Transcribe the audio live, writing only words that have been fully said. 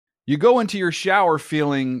You go into your shower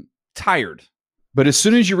feeling tired, but as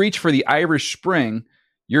soon as you reach for the Irish Spring,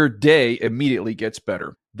 your day immediately gets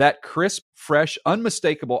better. That crisp, fresh,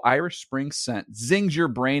 unmistakable Irish Spring scent zings your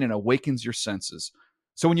brain and awakens your senses.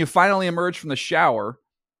 So when you finally emerge from the shower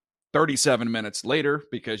 37 minutes later,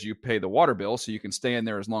 because you pay the water bill so you can stay in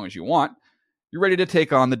there as long as you want, you're ready to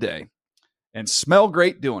take on the day and smell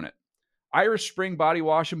great doing it. Irish Spring Body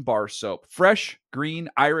Wash and Bar Soap. Fresh, green,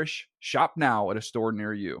 Irish. Shop now at a store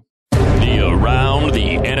near you. The Around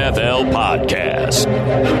the NFL podcast.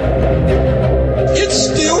 It's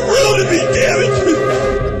still real to me, damn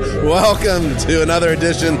it! Welcome to another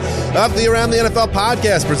edition of the Around the NFL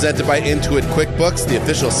podcast, presented by Intuit QuickBooks, the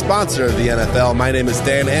official sponsor of the NFL. My name is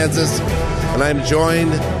Dan Hansis, and I'm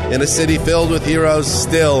joined in a city filled with heroes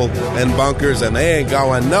still and bunkers, and they ain't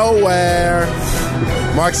going nowhere.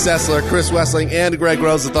 Mark Sessler, Chris Wessling, and Greg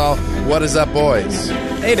Rosenthal. What is up, boys?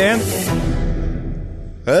 Hey, Dan.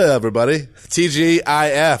 Hey, everybody.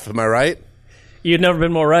 TGIF, am I right? You've never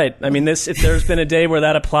been more right. I mean, if there's been a day where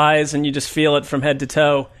that applies and you just feel it from head to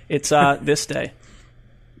toe, it's this day.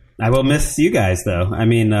 I will miss you guys, though. I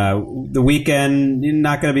mean, the weekend,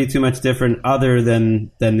 not going to be too much different other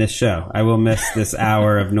than this show. I will miss this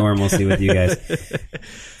hour of normalcy with you guys.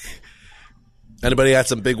 Anybody got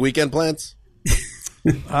some big weekend plans?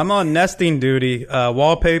 I'm on nesting duty,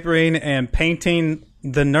 wallpapering and painting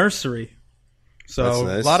the nursery. So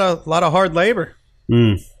nice. a lot of hard labor.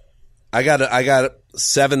 I got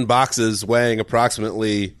 7 boxes weighing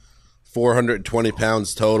approximately 420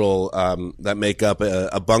 pounds total that make up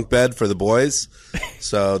a bunk bed for the boys.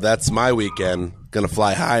 So that's my weekend. Gonna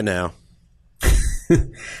fly high now.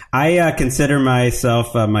 I consider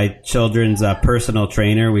myself my children's personal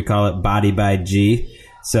trainer. We call it Body by G.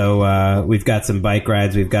 So we've got some bike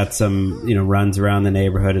rides. We've got some runs around the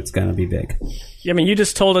neighborhood. It's going to be big. Yeah, I mean, you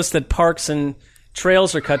just told us that parks and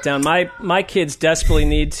trails are cut down. My kids desperately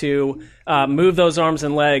need to move those arms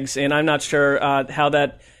and legs, and I'm not sure how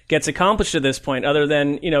that gets accomplished at this point, other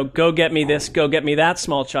than, go get me this, go get me that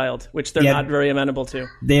small child, which they're not very amenable to.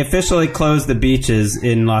 They officially closed the beaches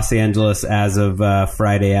in Los Angeles as of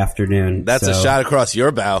Friday afternoon. That's a shot across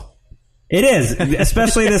your bow. It is,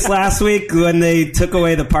 especially this last week when they took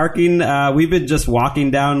away the parking. We've been just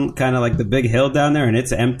walking down kind of like the big hill down there, and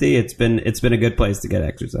it's empty. It's been a good place to get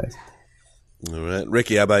exercise. All right.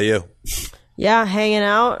 Ricky, how about you? Yeah, hanging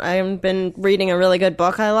out. I've been reading a really good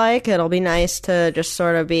book I like. It'll be nice to just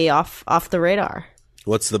sort of be off the radar.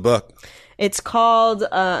 What's the book? It's called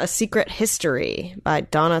A Secret History by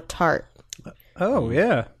Donna Tartt. Oh,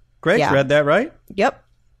 yeah. Greg's read that, right? Yep.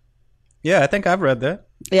 Yeah, I think I've read that.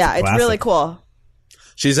 Yeah, it's really cool.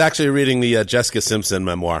 She's actually reading the Jessica Simpson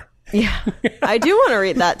memoir. Yeah. I do want to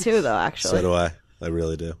read that too, though, actually. So do I. I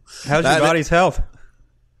really do. How's your body's health?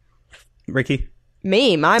 Ricky?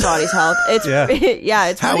 My body's health. It's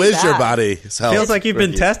it's How pretty is bad. your body's health? Feels like you've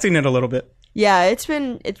been testing it a little bit. Yeah, it's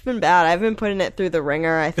been bad. I've been putting it through the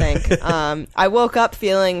ringer, I think. I woke up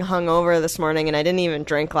feeling hungover this morning, and I didn't even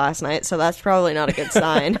drink last night, so that's probably not a good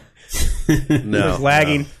sign. No.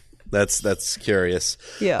 Lagging. No. That's curious.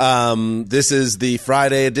 Yeah. This is the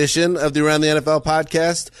Friday edition of the Around the NFL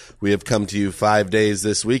podcast. We have come to you 5 days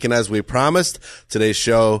this week, and as we promised, today's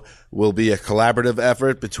show will be a collaborative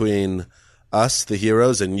effort between us, the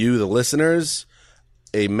heroes, and you, the listeners.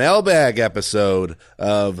 A mailbag episode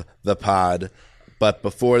of the pod. But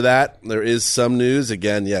before that, there is some news.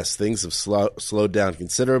 Again, yes, things have slowed down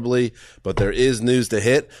considerably, but there is news to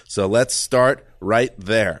hit. So let's start right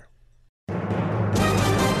there.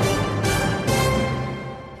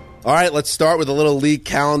 All right, let's start with a little league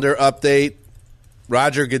calendar update.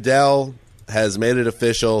 Roger Goodell has made it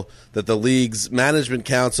official that the league's management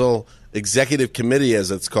council executive committee,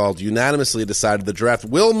 as it's called, unanimously decided the draft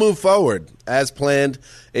will move forward as planned,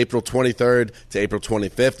 April 23rd to April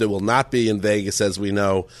 25th. It will not be in Vegas, as we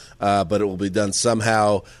know, but it will be done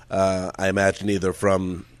somehow, I imagine either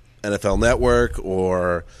from NFL Network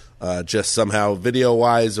or just somehow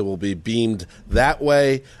video-wise. It will be beamed that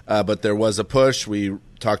way, but there was a push. We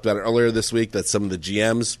talked about it earlier this week that some of the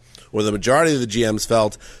GMs, or the majority of the GMs,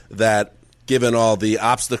 felt that given all the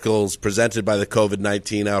obstacles presented by the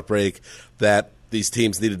COVID-19 outbreak, that these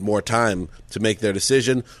teams needed more time to make their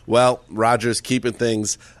decision. Well, Roger's keeping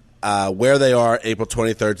things where they are, April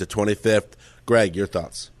 23rd to 25th. Greg, your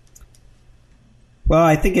thoughts? Well,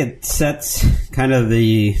 I think it sets kind of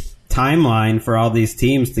the timeline for all these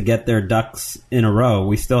teams to get their ducks in a row.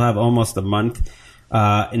 We still have almost a month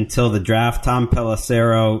until the draft. Tom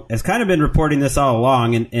Pelissero has kind of been reporting this all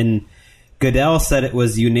along, and Goodell said it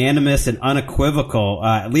was unanimous and unequivocal,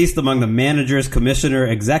 at least among the managers, commissioner,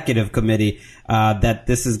 executive committee, that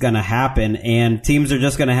this is going to happen. And teams are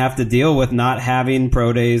just going to have to deal with not having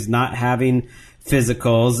pro days, not having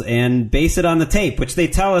physicals, and base it on the tape, which they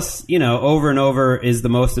tell us, over and over is the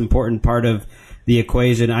most important part of the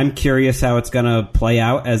equation. I'm curious how it's going to play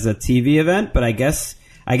out as a TV event, but I guess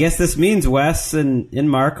this means Wes and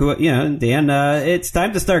Mark, and Dan, it's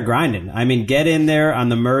time to start grinding. I mean, get in there on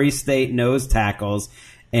the Murray State nose tackles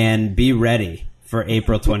and be ready for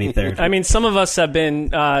April 23rd. I mean, some of us have been,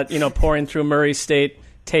 pouring through Murray State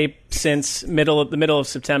tape since the middle of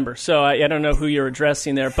September. So I don't know who you're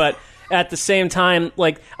addressing there, but at the same time,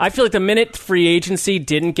 I feel like the minute free agency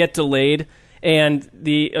didn't get delayed and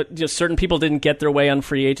the certain people didn't get their way on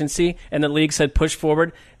free agency and the league said push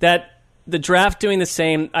forward, that the draft doing the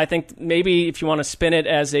same, I think maybe if you want to spin it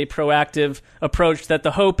as a proactive approach, that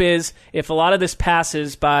the hope is if a lot of this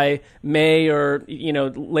passes by May or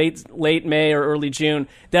late May or early June,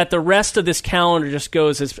 that the rest of this calendar just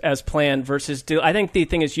goes as planned versus I think the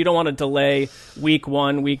thing is you don't want to delay week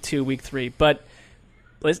 1, week 2, week 3, but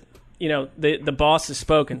the boss has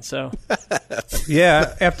spoken, so.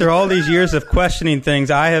 Yeah, after all these years of questioning things,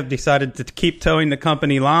 I have decided to keep towing the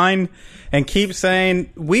company line and keep saying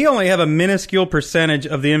we only have a minuscule percentage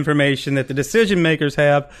of the information that the decision makers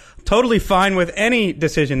have. Totally fine with any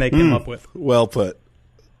decision they come up with. Well put.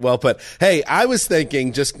 Hey, I was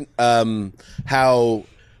thinking just how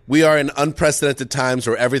we are in unprecedented times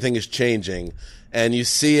where everything is changing, and you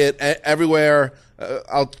see it everywhere.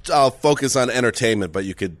 I'll focus on entertainment, but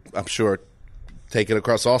you could, I'm sure, take it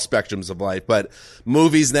across all spectrums of life. But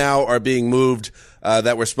movies now are being moved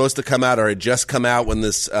that were supposed to come out or had just come out when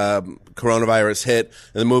this coronavirus hit,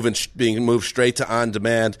 and being moved straight to on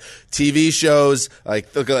demand. TV shows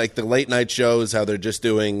like the late night shows, how they're just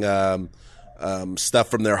doing stuff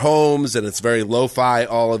from their homes, and it's very lo-fi,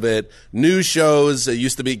 all of it. News shows, it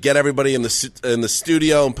used to be get everybody in the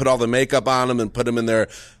studio and put all the makeup on them and put them in their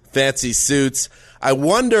fancy suits. I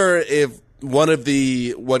wonder if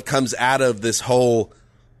what comes out of this whole,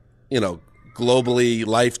 globally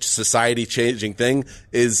life society changing thing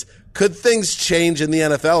is, could things change in the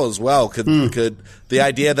NFL as well? Could the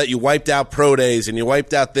idea that you wiped out pro days and you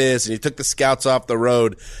wiped out this and you took the scouts off the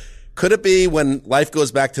road, could it be when life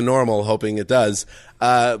goes back to normal, hoping it does,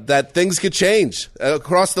 that things could change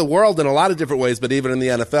across the world in a lot of different ways, but even in the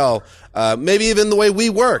NFL, maybe even the way we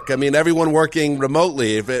work? I mean, everyone working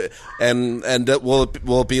remotely, will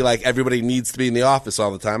it be like everybody needs to be in the office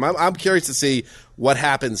all the time? I'm curious to see what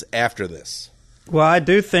happens after this. Well, I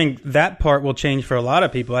do think that part will change for a lot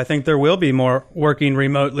of people. I think there will be more working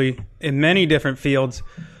remotely in many different fields.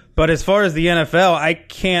 But as far as the NFL, I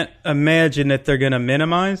can't imagine that they're going to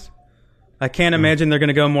minimize. I can't imagine they're going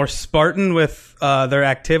to go more Spartan with their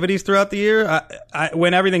activities throughout the year.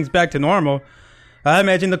 When everything's back to normal, I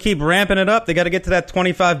imagine they'll keep ramping it up. They got to get to that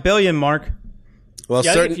 25 billion mark. Well,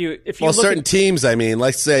 yeah, certain teams, I mean,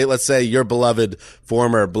 let's say your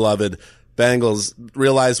former beloved Bengals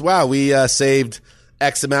realize, wow, we saved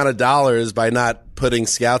X amount of dollars by not putting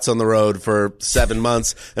scouts on the road for 7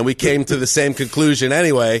 months, and we came to the same conclusion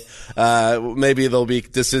anyway. Maybe there'll be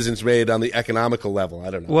decisions made on the economical level. I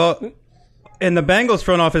don't know. Well, in the Bengals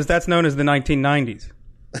front office, that's known as the 1990s.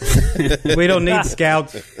 We don't need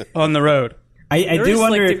scouts on the road. I do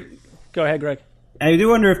wonder. Go ahead, Greg. I do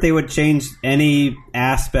wonder if they would change any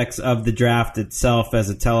aspects of the draft itself as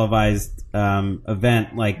a televised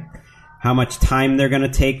event, like how much time they're going to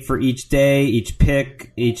take for each day, each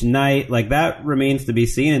pick, each night. Like, that remains to be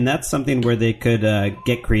seen, and that's something where they could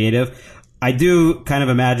get creative. I do kind of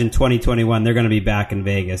imagine 2021 they're going to be back in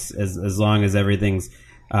Vegas as long as everything's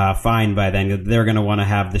fine by then. They're going to want to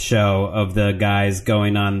have the show of the guys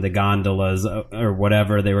going on the gondolas or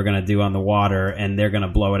whatever they were going to do on the water, and they're going to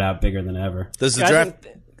blow it out bigger than ever. Does the draft...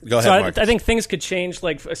 Go ahead, Mark. I think things could change,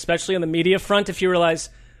 like especially on the media front, if you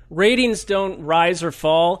realize ratings don't rise or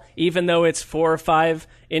fall, even though it's 4 or 5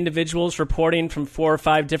 individuals reporting from 4 or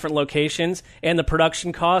 5 different locations, and the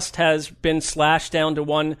production cost has been slashed down to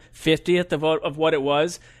 1/50th of what it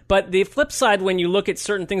was. But the flip side, when you look at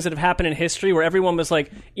certain things that have happened in history where everyone was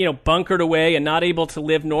bunkered away and not able to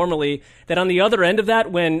live normally, that on the other end of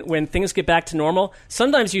that, when things get back to normal,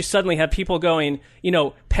 sometimes you suddenly have people going,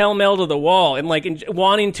 pell-mell to the wall and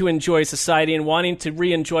wanting to enjoy society and wanting to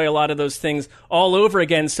re-enjoy a lot of those things all over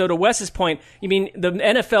again. So to Wes's point, you mean the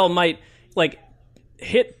NFL might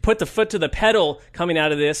put the foot to the pedal coming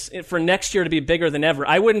out of this for next year to be bigger than ever.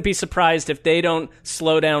 I wouldn't be surprised if they don't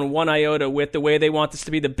slow down one iota with the way they want this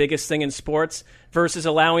to be the biggest thing in sports versus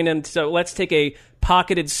allowing them to, let's take a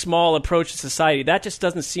pocketed, small approach to society. That just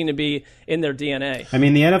doesn't seem to be in their DNA. I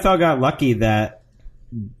mean, the NFL got lucky that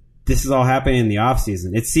this is all happening in the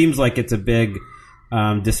offseason. It seems like it's a big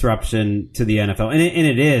disruption to the NFL, and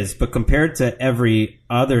it is, but compared to every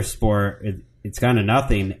other sport, it's kind of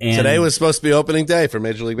nothing. And today was supposed to be opening day for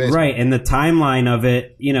Major League Baseball. Right, and the timeline of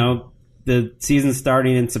it, the season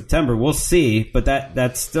starting in September, we'll see, but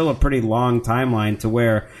that's still a pretty long timeline to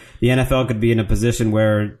where the NFL could be in a position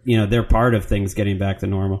where, they're part of things getting back to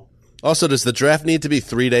normal. Also, does the draft need to be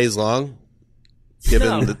 3 days long,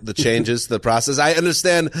 given the changes to the process? I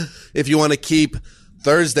understand if you want to keep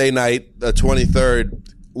Thursday night, the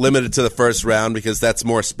 23rd, limited to the first round because that's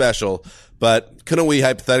more special. But couldn't we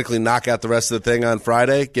hypothetically knock out the rest of the thing on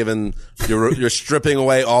Friday, given you're stripping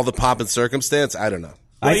away all the pomp and circumstance? I don't know.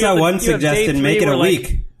 I saw one suggestion, make it a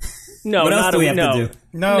week. No, what else do we have to do?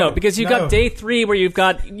 No, because you've got day 3 where you've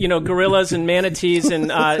got, gorillas and manatees and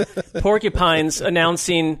porcupines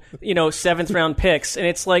announcing, 7th round picks. And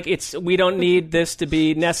it's like, we don't need this to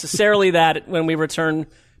be necessarily that when we return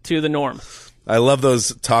to the norm. I love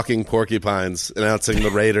those talking porcupines announcing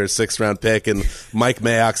the Raiders' 6th round pick and Mike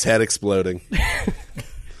Mayock's head exploding.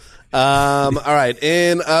 All right.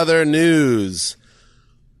 In other news,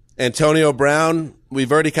 Antonio Brown,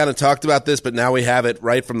 we've already kind of talked about this, but now we have it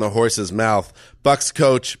right from the horse's mouth. Bucs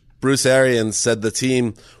coach Bruce Arians said the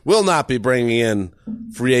team will not be bringing in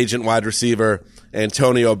free agent wide receiver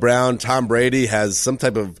Antonio Brown. Tom Brady has some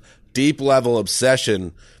type of deep level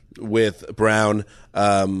obsession with Brown,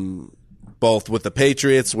 both with the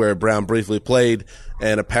Patriots, where Brown briefly played,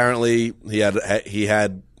 and apparently he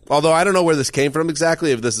had, although I don't know where this came from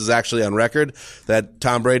exactly, if this is actually on record, that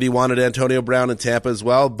Tom Brady wanted Antonio Brown in Tampa as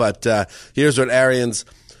well. But here's what Arians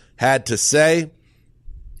had to say.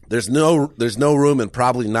 There's no room and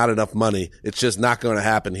probably not enough money. It's just not going to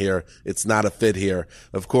happen here. It's not a fit here.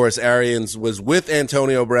 Of course, Arians was with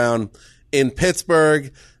Antonio Brown in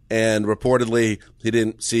Pittsburgh, and reportedly he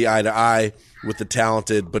didn't see eye to eye with the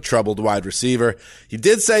talented but troubled wide receiver. He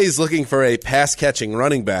did say he's looking for a pass-catching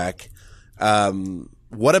running back.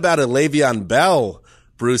 What about a Le'Veon Bell,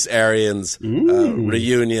 Bruce Arians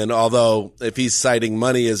reunion? Although if he's citing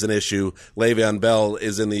money as an issue, Le'Veon Bell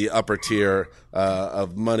is in the upper tier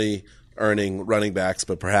of money-earning running backs,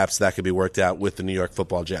 but perhaps that could be worked out with the New York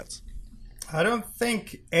Football Jets. I don't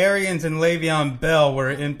think Arians and Le'Veon Bell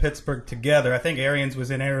were in Pittsburgh together. I think Arians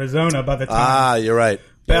was in Arizona by the time you're right.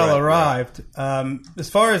 Bell arrived. As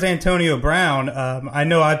far as Antonio Brown, I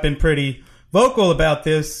know I've been pretty vocal about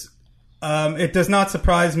this. It does not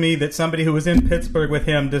surprise me that somebody who was in Pittsburgh with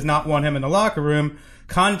him does not want him in the locker room,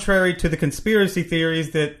 contrary to the conspiracy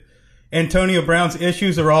theories that Antonio Brown's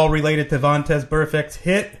issues are all related to Vontaze Burfict's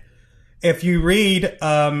hit. If you read,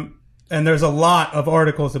 and there's a lot of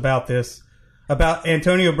articles about this, about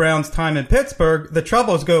Antonio Brown's time in Pittsburgh, the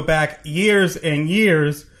troubles go back years and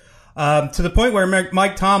years, to the point where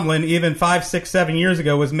Mike Tomlin, even 5, 6, 7 years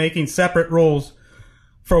ago, was making separate rules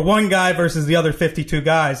for one guy versus the other 52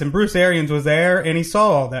 guys. And Bruce Arians was there, and he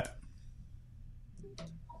saw all that.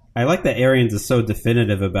 I like that Arians is so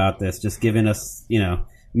definitive about this, just giving us,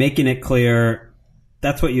 making it clear.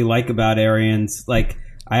 That's what you like about Arians. Like,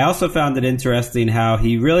 I also found it interesting how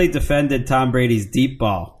he really defended Tom Brady's deep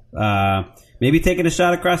ball. Maybe taking a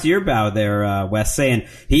shot across your bow there, Wes, saying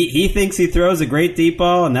he thinks he throws a great deep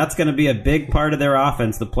ball, and that's going to be a big part of their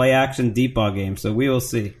offense, the play-action deep ball game. So we will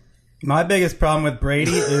see. My biggest problem with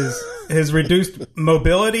Brady is his reduced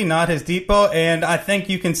mobility, not his deep ball, and I think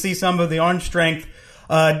you can see some of the arm strength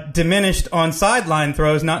diminished on sideline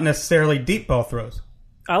throws, not necessarily deep ball throws.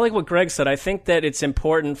 I like what Greg said. I think that it's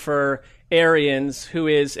important for Arians, who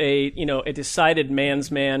is a decided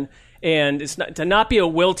man's man, and it's not, to not be a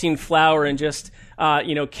wilting flower and just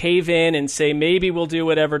cave in and say maybe we'll do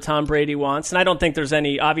whatever Tom Brady wants. And I don't think there's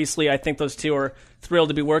any. Obviously, I think those two are thrilled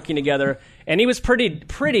to be working together. And he was pretty.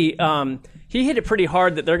 He hit it pretty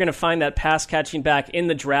hard that they're going to find that pass catching back in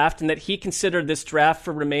the draft, and that he considered this draft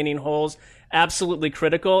for remaining holes absolutely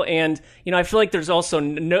critical. And I feel like there's also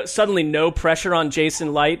suddenly no pressure on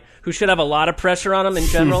Jason Light, who should have a lot of pressure on him in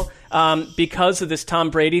general because of this Tom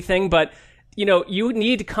Brady thing. But you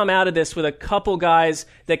need to come out of this with a couple guys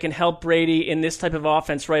that can help Brady in this type of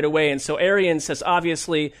offense right away. And so Arians says,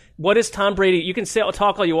 obviously, what is Tom Brady? You can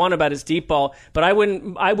talk all you want about his deep ball, but I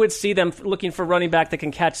would see them looking for running back that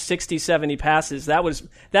can catch 60, 70 passes. That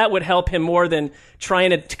would help him more than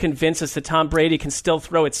trying to convince us that Tom Brady can still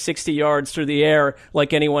throw it 60 yards through the air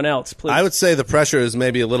like anyone else. Please. I would say the pressure is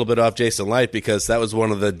maybe a little bit off Jason Light, because that was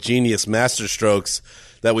one of the genius masterstrokes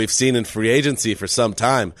that we've seen in free agency for some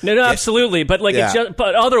time. No, absolutely. But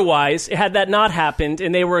but otherwise, had that not happened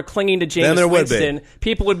and they were clinging to Jameis Winston,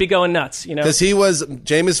 people would be going nuts. Because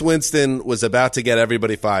Jameis Winston was about to get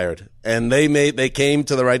everybody fired, and they came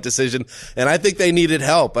to the right decision. And I think they needed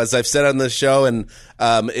help, as I've said on this show, and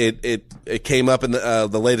it came up in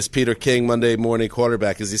the latest Peter King Monday Morning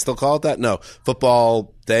Quarterback. Is he still called that? No,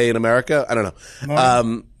 Football Day in America. I don't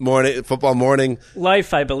know. Football Morning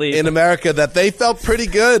Life, I believe, in America, that they felt pretty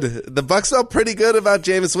good. The Bucs felt pretty good about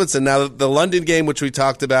Jameis Winston. Now the London game, which we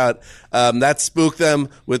talked about, that spooked them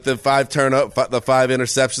with the 5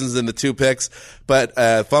 interceptions and the 2 picks, but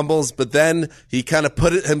fumbles. But then he kind of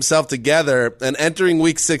put himself together, and entering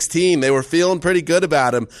week 16, they were feeling pretty good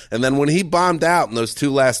about him. And then when he bombed out in those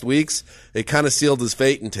 2 last weeks, it kind of sealed his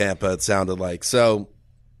fate in Tampa, it sounded like. So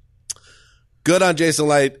good on Jason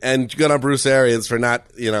Light and good on Bruce Arians for not,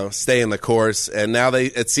 staying the course. And now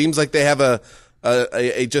it seems like they have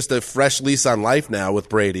just a fresh lease on life now with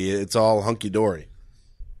Brady. It's all hunky-dory.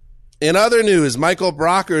 In other news, Michael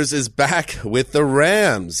Brockers is back with the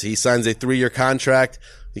Rams. He signs a 3-year contract.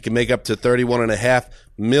 He can make up to $31.5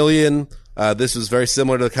 million. This was very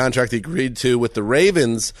similar to the contract he agreed to with the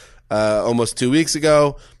Ravens almost 2 weeks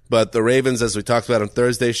ago. But the Ravens, as we talked about on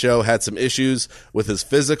Thursday's show, had some issues with his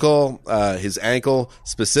physical, his ankle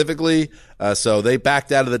specifically. So they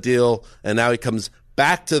backed out of the deal, and now he comes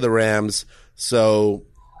back to the Rams. So,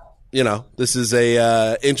 this is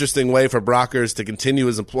a interesting way for Brockers to continue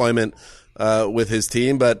his employment with his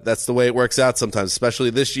team. But that's the way it works out sometimes, especially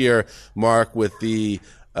this year, Mark, with the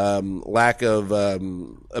lack of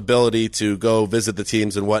ability to go visit the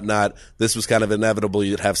teams and whatnot. This was kind of inevitable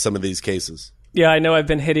you'd have some of these cases. Yeah, I know I've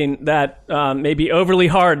been hitting that maybe overly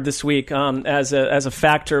hard this week as a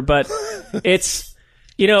factor, but it's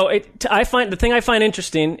I find the thing I find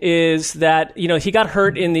interesting is that he got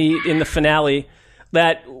hurt in the finale.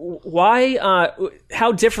 That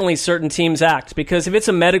how differently certain teams act, because if it's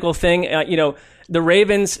a medical thing, the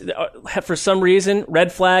Ravens, for some reason,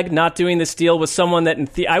 red flag, not doing this deal with someone that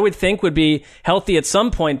I would think would be healthy at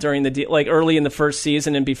some point during the deal, like early in the first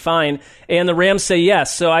season, and be fine. And the Rams say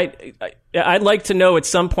yes. So I'd like to know at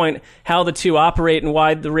some point how the two operate and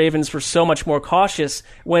why the Ravens were so much more cautious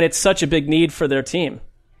when it's such a big need for their team.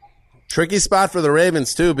 Tricky spot for the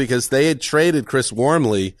Ravens, too, because they had traded Chris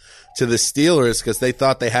Wormley to the Steelers because they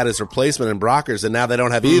thought they had his replacement in Brockers, and now they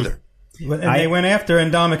don't have either. And they went after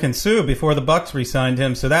Ndamukong Suh before the Bucs re-signed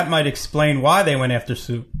him, so that might explain why they went after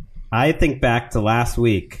Suh. I think back to last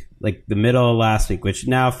week, like the middle of last week, which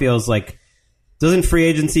now feels like, doesn't Free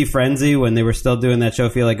Agency Frenzy, when they were still doing that show,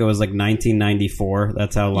 feel like it was like 1994?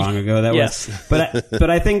 That's how long ago that yes. was. But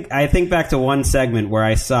I think back to one segment where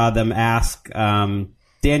I saw them ask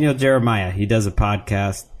Daniel Jeremiah. He does a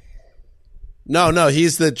podcast. No,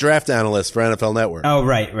 he's the draft analyst for NFL Network. Oh,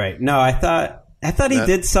 right. No, I thought he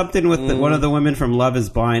did something with one of the women from Love Is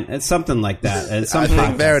Blind. It's something like that. It's some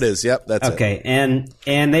podcast. There it is. Yep, that's okay. it.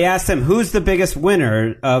 And they asked him, who's the biggest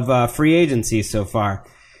winner of free agency so far?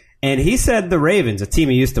 And he said the Ravens, a team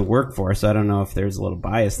he used to work for, so I don't know if there's a little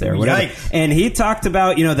bias there or whatever. Yikes. And he talked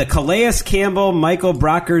about, the Calais Campbell, Michael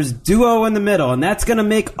Brockers duo in the middle, and that's going to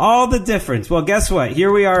make all the difference. Well, guess what?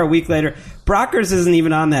 Here we are a week later. Brockers isn't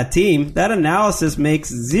even on that team. That analysis makes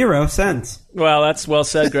 0 sense. Well, that's well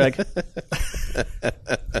said, Greg.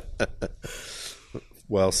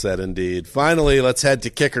 Well said indeed. Finally, let's head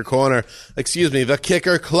to Kicker Corner. The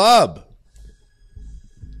Kicker Club.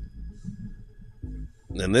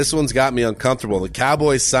 And this one's got me uncomfortable. The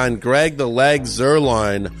Cowboys signed Greg the Leg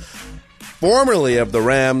Zuerlein, formerly of the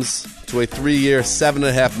Rams, to a 3-year,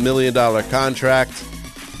 $7.5 million contract.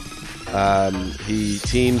 He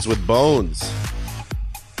teams with Bones,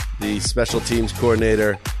 the special teams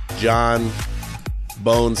coordinator, John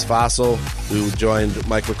Bones Fossil, who joined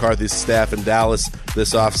Mike McCarthy's staff in Dallas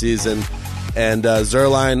this offseason. And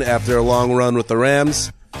Zuerlein, after a long run with the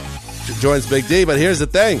Rams, joins Big D. But here's the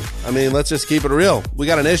thing. Let's just keep it real. We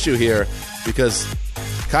got an issue here because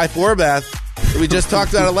Kai Forbath, we just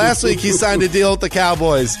talked about it last week, he signed a deal with the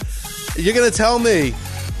Cowboys. You're going to tell me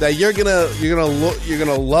that you're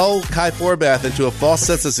gonna lull Kai Forbath into a false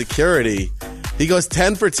sense of security. He goes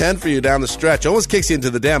 10 for 10 for you down the stretch, almost kicks you into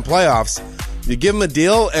the damn playoffs. You give him a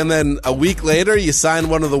deal, and then a week later, you sign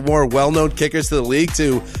one of the more well-known kickers to the league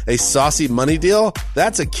to a saucy money deal.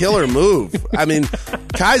 That's a killer move. I mean,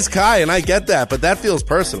 Kai's Kai, and I get that, but that feels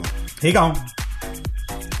personal. He gone.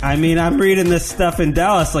 I mean, I'm reading this stuff in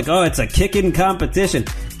Dallas like, oh, it's a kicking competition.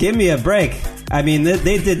 Give me a break. I mean,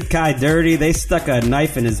 they did Kai dirty. They stuck a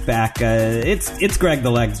knife in his back. It's Greg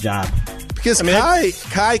the Leg's job. Because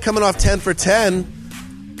Kai coming off 10 for 10,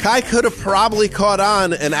 Kai could have probably caught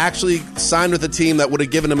on and actually signed with a team that would have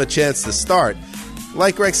given him a chance to start.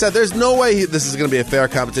 Like Greg said, there's no way this is going to be a fair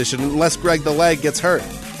competition unless Greg the Leg gets hurt.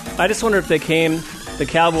 I just wonder if the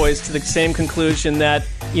Cowboys, to the same conclusion that,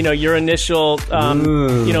 your initial,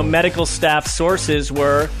 medical staff sources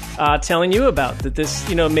were telling you about. That this,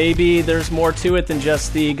 maybe there's more to it than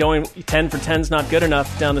just the going 10 for 10's not good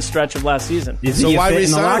enough down the stretch of last season. Is he a fit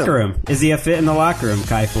in the locker room? Is he a fit in the locker room,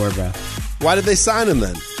 Kai Forbath? Why did they sign him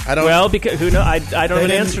then? I don't. Well, because who knows? I don't have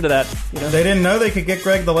an answer to that. They didn't know they could get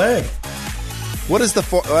Greg the Leg. What is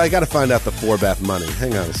I got to find out the Forbath money.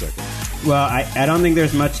 Hang on a second. Well, I don't think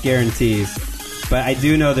there's much guarantees, but I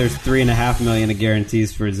do know there's $3.5 million of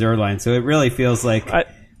guarantees for Zerline. So it really feels like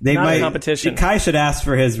they not might. A competition. Kai should ask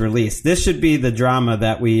for his release. This should be the drama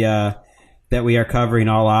that we are covering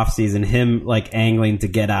all offseason. Him angling to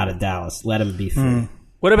get out of Dallas. Let him be free.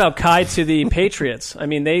 What about Kai to the Patriots? I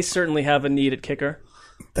mean, they certainly have a need at kicker.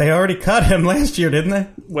 They already cut him last year, didn't they?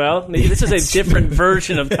 Well, maybe this is a different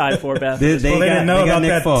version of Kai Forbath. They didn't know about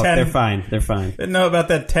Nick Folk. They're fine. Didn't know about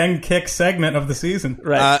that 10-kick segment of the season.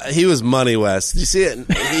 Right. He was money west. Did you see it?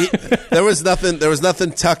 There was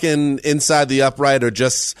nothing tucking inside the upright or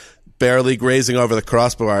just barely grazing over the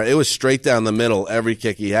crossbar. It was straight down the middle every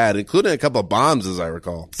kick he had, including a couple of bombs, as I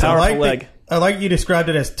recall. Powerful leg. I like you described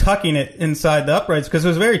it as tucking it inside the uprights because it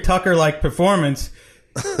was a very Tucker-like performance.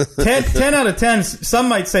 10 out of 10, some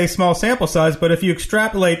might say small sample size, but if you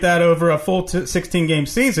extrapolate that over a full 16-game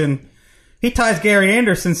season, he ties Gary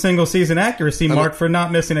Anderson's single-season accuracy mark for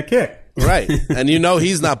not missing a kick. Right. And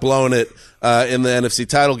he's not blowing it in the NFC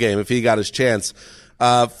title game if he got his chance.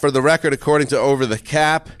 For the record, according to Over the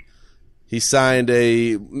Cap, he signed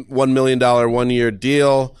a $1 million one-year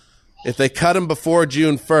deal. If they cut him before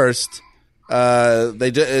June 1st,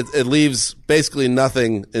 it leaves basically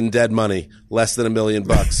nothing in dead money, less than $1 million.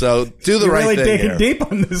 So do the right thing. You're really digging here.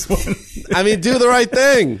 deep on this one. I mean, do the right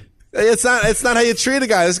thing. It's not how you treat a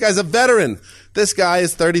guy. This guy's a veteran. This guy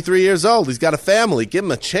is 33 years old. He's got a family. Give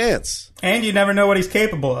him a chance. And you never know what he's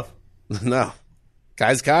capable of. No.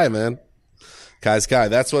 Kai's Kai, man. Kai's Kai.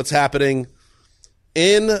 That's what's happening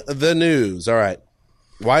in the news. All right.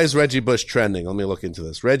 Why is Reggie Bush trending? Let me look into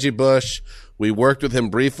this. Reggie Bush, we worked with him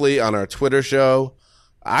briefly on our Twitter show.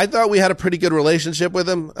 I thought we had a pretty good relationship with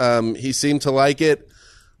him. He seemed to like it.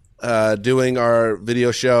 Doing our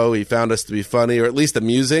video show, he found us to be funny, or at least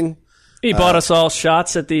amusing. He bought us all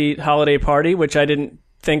shots at the holiday party, which I didn't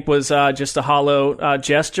think was just a hollow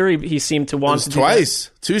gesture. He seemed to want to do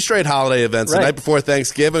twice. 2 straight holiday events. Right. The night before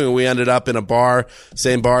Thanksgiving, and we ended up in a bar,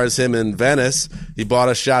 same bar as him in Venice. He bought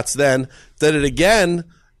us shots then. Did it again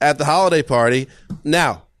at the holiday party.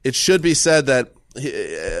 Now, it should be said that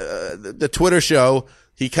the Twitter show,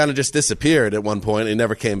 he kind of just disappeared at one point and he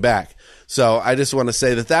never came back. So I just want to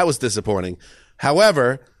say that was disappointing.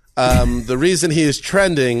 However, the reason he is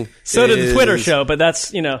trending So did the Twitter show, but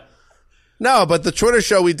that's, No, but the Twitter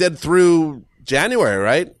show we did through January,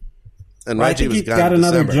 right? And well, Reggie I think was he got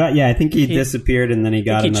another job. Yeah, I think he disappeared and then he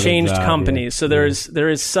got another job. He changed companies, yeah. So there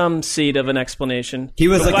is some seed of an explanation. He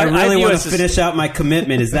was I really want to finish out my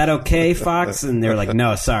commitment. Is that okay, Fox? And they're like,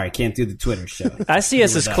 no, sorry, can't do the Twitter show. I see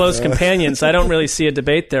us as close companions. I don't really see a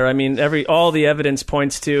debate there. I mean, all the evidence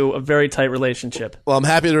points to a very tight relationship. Well, I'm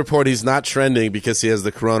happy to report he's not trending because he has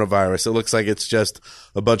the coronavirus. It looks like it's just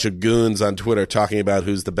a bunch of goons on Twitter talking about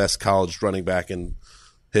who's the best college running back in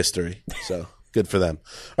history. So good for them.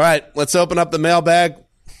 All right, let's open up the mailbag.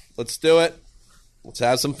 Let's do it. Let's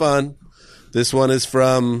have some fun. This one is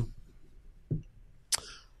from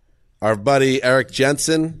our buddy Eric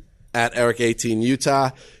Jensen at Eric18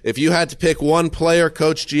 Utah. If you had to pick one player,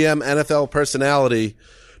 coach, GM, NFL personality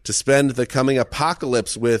to spend the coming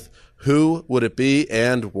apocalypse with, who would it be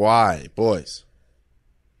and why? Boys.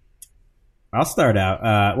 I'll start out.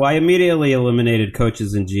 Well, I immediately eliminated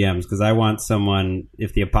coaches and GMs because I want someone,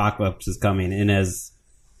 if the apocalypse is coming, in as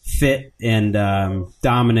fit and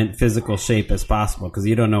dominant physical shape as possible because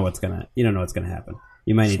you don't know what's gonna happen.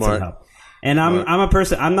 You might need some help. And I'm a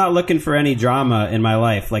person. I'm not looking for any drama in my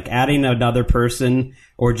life. Like adding another person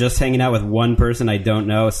or just hanging out with one person I don't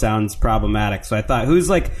know sounds problematic. So I thought, who's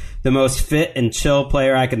like the most fit and chill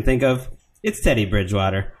player I can think of? It's Teddy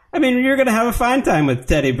Bridgewater. I mean, you're going to have a fine time with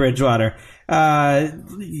Teddy Bridgewater.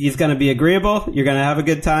 He's going to be agreeable. You're going to have a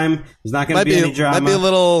good time. There's not going to be any drama. Might be a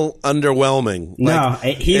little underwhelming. No,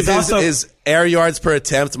 he's also his air yards per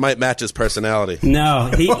attempt might match his personality.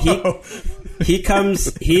 No, he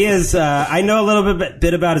comes. He is. I know a little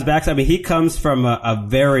bit about his background. I mean, he comes from a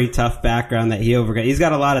very tough background that he overcame. He's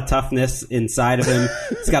got a lot of toughness inside of him.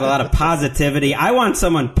 He's got a lot of positivity. I want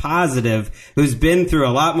someone positive who's been through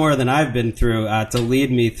a lot more than I've been through to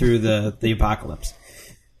lead me through the apocalypse.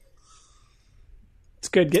 It's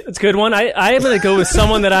good. It's a good one. I am going to go with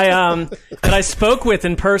someone that I spoke with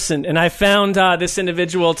in person, and I found this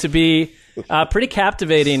individual to be pretty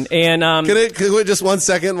captivating. And can we wait just 1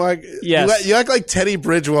 second, Mark? Yes. You act like Teddy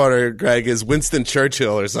Bridgewater, Greg, is Winston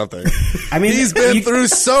Churchill or something. I mean, he's been through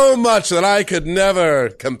so much that I could never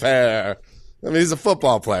compare. I mean, he's a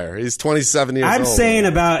football player. He's 27 years old. I'm saying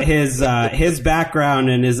about his background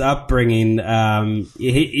and his upbringing.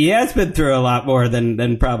 He has been through a lot more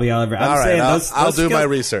than probably I'll ever. All right, I'll do my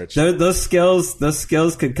research. Those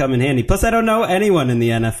skills could come in handy. Plus, I don't know anyone in the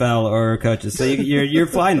NFL or coaches, so you're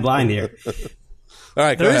flying blind here. All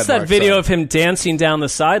right, there is that Mark, video of him dancing down the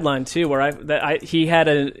sideline too, where he had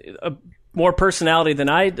a more personality than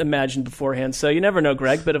I imagined beforehand. So you never know,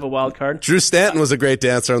 Greg. Bit of a wild card. Drew Stanton was a great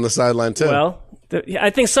dancer on the sideline too. Well,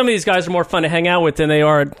 I think some of these guys are more fun to hang out with than they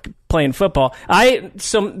are playing football.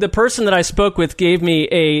 So the person that I spoke with gave me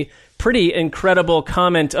a pretty incredible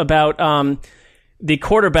comment about the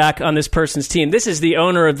quarterback on this person's team. This is the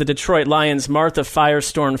owner of the Detroit Lions, Martha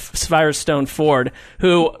Firestone Ford,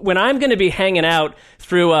 who, when I'm going to be hanging out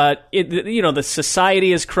through, the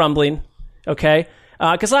society is crumbling, okay?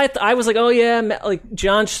 Because I was like, oh yeah, like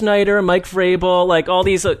John Schneider, Mike Vrabel, like all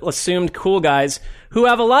these assumed cool guys who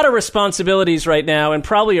have a lot of responsibilities right now and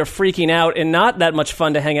probably are freaking out and not that much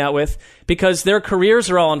fun to hang out with because their careers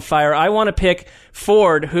are all on fire. I want to pick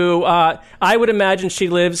Ford, who I would imagine she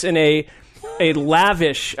lives in a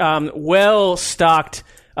lavish, well-stocked,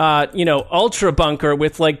 ultra bunker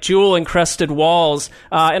with like jewel encrusted walls.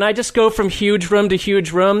 And I just go from huge room to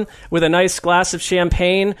huge room with a nice glass of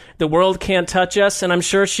champagne. The world can't touch us. And I'm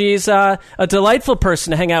sure she's a delightful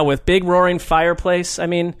person to hang out with. Big roaring fireplace. I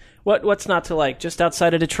mean, what's not to like? Just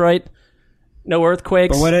outside of Detroit? No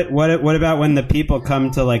earthquakes? But what about when the people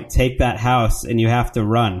come to like take that house and you have to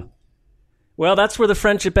run? Well, that's where the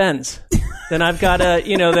friendship ends. Then I've got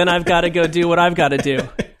to, go do what I've got to do.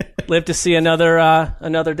 Live to see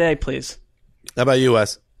another day, please. How about you,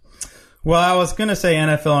 Wes? Well, I was going to say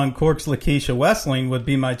NFL and Cork's Lakeisha Westling would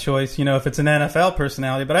be my choice, if it's an NFL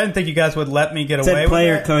personality, but I didn't think you guys would let me get away with it.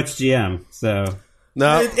 Player, coach, GM, so...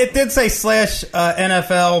 No. It did say /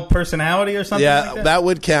 NFL personality or something like that. Yeah, that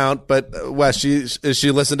would count, but Wes, is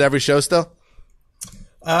she listening to every show still?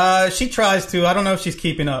 She tries to. I don't know if she's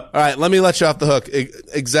keeping up. All right, let me let you off the hook.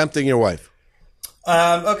 Exempting your wife.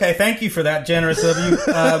 Okay, thank you for that. Generous of you.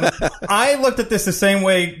 I looked at this the same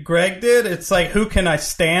way Greg did. It's like, who can I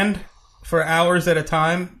stand for hours at a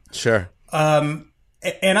time? Sure. And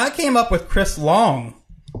I came up with Chris Long,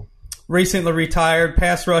 recently retired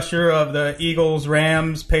pass rusher of the Eagles,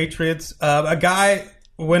 Rams, Patriots. A guy,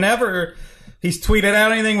 whenever he's tweeted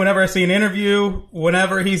out anything, whenever I see an interview,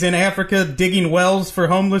 whenever he's in Africa digging wells for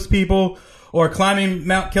homeless people, or climbing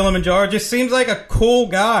Mount Kilimanjaro, just seems like a cool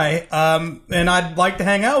guy, and I'd like to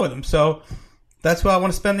hang out with him. So that's who I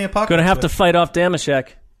want to spend the apocalypse Going to have with. to fight off Damashek.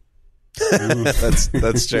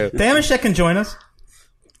 That's true. Damashek can join us.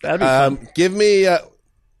 That'd be fun. Give me.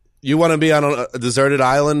 You want to be on a deserted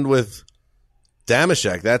island with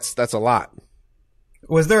Damashek? That's a lot.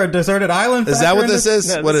 Was there a deserted island? Is that what this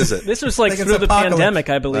is? No, What is it? This was like I think through it's the apocalypse. pandemic,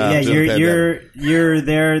 I believe. Yeah, you're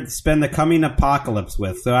there to spend the coming apocalypse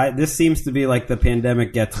with. So this seems to be like the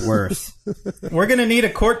pandemic gets worse. We're going to need a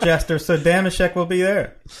court jester, so Damashek will be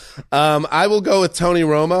there. I will go with Tony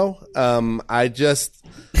Romo. I just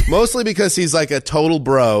mostly because he's like a total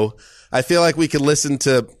bro. I feel like we could listen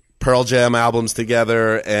to Pearl Jam albums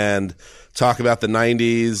together and talk about the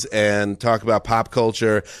 90s and talk about pop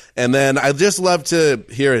culture. And then I just love to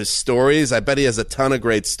hear his stories. I bet he has a ton of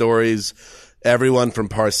great stories. Everyone from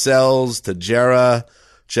Parcells to Jera,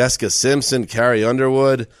 Jessica Simpson, Carrie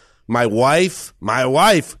Underwood. My wife.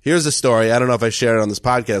 Here's a story. I don't know if I shared it on this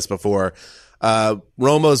podcast before.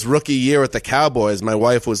 Romo's rookie year with the Cowboys, my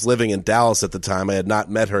wife was living in Dallas at the time. I had not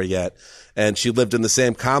met her yet. And she lived in the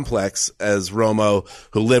same complex as Romo,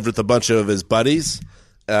 who lived with a bunch of his buddies.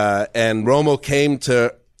 And Romo came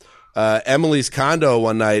to Emily's condo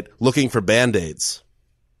one night looking for Band-Aids.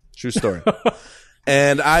 True story.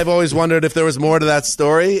 And I've always wondered if there was more to that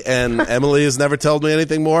story, and Emily has never told me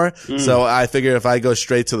anything more. So I figured if I go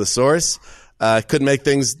straight to the source, could make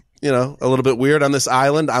things a little bit weird on this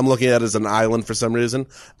island. I'm looking at it as an island for some reason,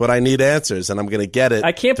 but I need answers, and I'm going to get it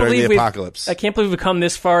during the apocalypse. I can't believe we've come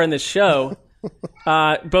this far in this show.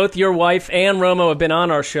 Both your wife and Romo have been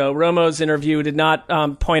on our show. Romo's interview did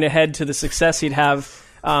not point ahead to the success he'd have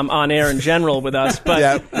on air in general with us. But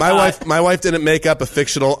yeah, my wife didn't make up a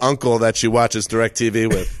fictional uncle that she watches DirecTV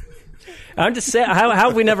with. I'm just saying, how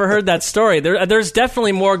have we never heard that story? There's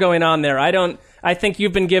definitely more going on there. I think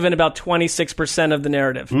you've been given about 26% of the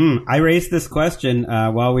narrative. I raised this question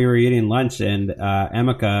while we were eating lunch, and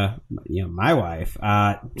Emeka, my wife,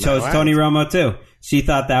 chose Tony Romo too. She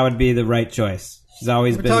thought that would be the right choice. She's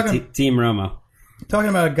always been Team Romo.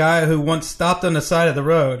 Talking about a guy who once stopped on the side of the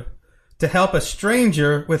road to help a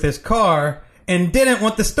stranger with his car and didn't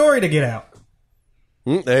want the story to get out.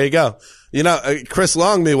 There you go. Chris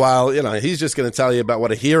Long, meanwhile, he's just going to tell you about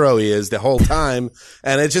what a hero he is the whole time.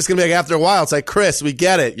 And it's just going to be like, after a while, it's like, Chris, we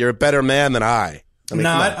get it. You're a better man than I.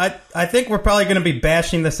 I think we're probably going to be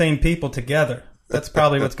bashing the same people together. That's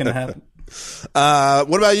probably what's going to happen.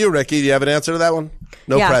 What about you, Ricky? Do you have an answer to that one?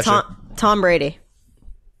 No pressure. Tom Brady.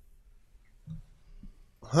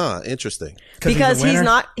 Huh, interesting. Because he's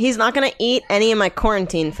not going to eat any of my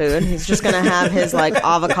quarantine food. He's just going to have his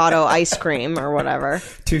avocado ice cream or whatever.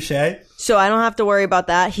 Touché. So I don't have to worry about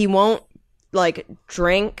that. He won't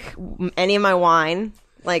drink any of my wine.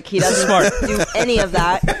 He doesn't do any of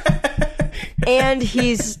that. And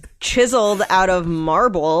he's chiseled out of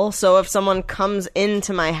marble. So if someone comes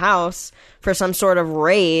into my house for some sort of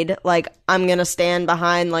raid, I'm going to stand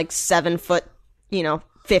behind 7 foot,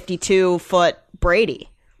 52 foot Brady.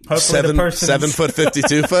 Hopefully 7 foot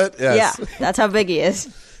 52 foot. Yes. Yeah, that's how big he is.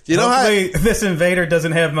 Hopefully this invader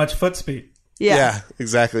doesn't have much foot speed. Yeah,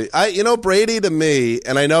 exactly. Brady to me,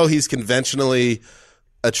 and I know he's conventionally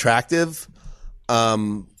attractive,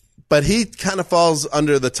 but he kind of falls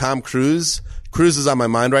under the Tom Cruise. Cruise is on my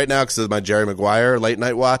mind right now because of my Jerry Maguire late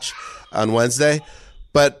night watch on Wednesday.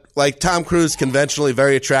 But Tom Cruise, conventionally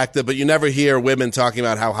very attractive, but you never hear women talking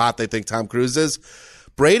about how hot they think Tom Cruise is.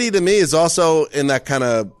 Brady to me is also in that kind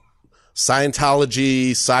of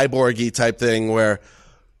Scientology, cyborgy type thing where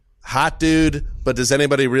hot dude, but does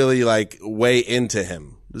anybody really weigh into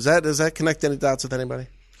him? Does that connect any dots with anybody?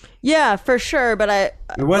 Yeah, for sure. But it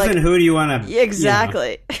wasn't who do you want to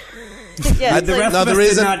exactly. Yeah, the rest of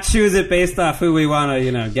us did not choose it based off who we want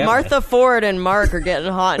to, get. Martha Ford and Mark are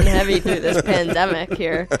getting hot and heavy through this pandemic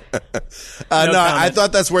here. I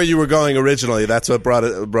thought that's where you were going originally. That's what brought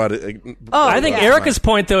it. I think Erica's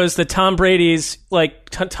point though is that Tom Brady's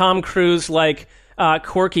Tom Cruise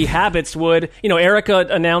quirky habits would. Erica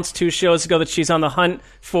announced 2 shows ago that she's on the hunt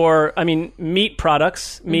for, meat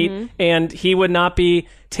products, and he would not be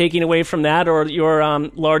taking away from that or your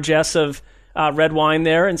largesse of red wine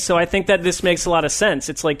there. And so I think that this makes a lot of sense.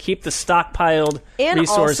 It's keep the stockpiled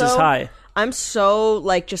resources also, high. I'm so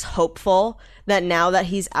just hopeful that now that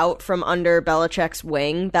he's out from under Belichick's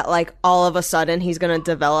wing, that all of a sudden he's going to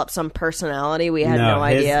develop some personality we had no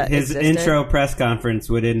idea his existed. Intro press conference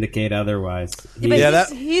would indicate otherwise.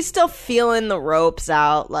 He's still feeling the ropes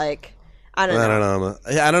out. I don't know.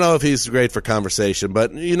 I don't know if he's great for conversation,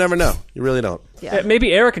 but you never know. You really don't. Yeah.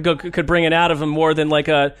 Maybe Erica could bring it out of him more than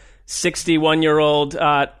a 61-year-old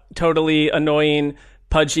totally annoying,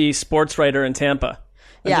 pudgy sports writer in Tampa.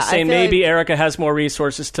 I'm just saying maybe Erica has more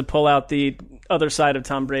resources to pull out the other side of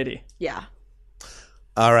Tom Brady. Yeah.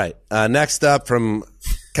 All right. Next up from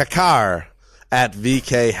Kakar at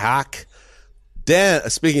VK Hack. Dan,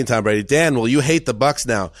 speaking of Tom Brady, Dan, will you hate the Bucs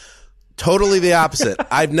now? Totally the opposite.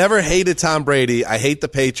 I've never hated Tom Brady. I hate the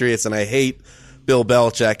Patriots, and I hate Bill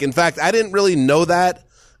Belichick. In fact, I didn't really know that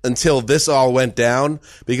until this all went down,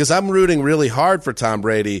 because I'm rooting really hard for Tom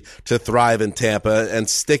Brady to thrive in Tampa and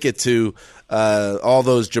stick it to all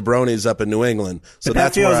those jabronis up in New England. So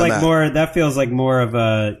that's where I'm at. That feels like more of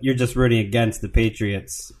a you're just rooting against the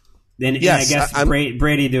Patriots. And yes, I guess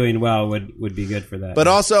Brady doing well would be good for that. But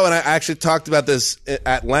also, and I actually talked about this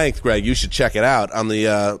at length, Greg, you should check it out on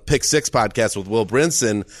the Pick Six podcast with Will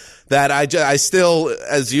Brinson, that I still,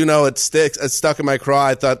 as you know, it's stuck in my craw.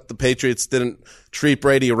 I thought the Patriots didn't treat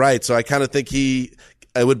Brady right. So I kind of think it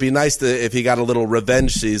would be nice if he got a little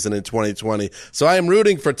revenge season in 2020. So I am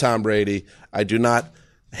rooting for Tom Brady. I do not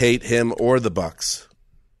hate him or the Bucs.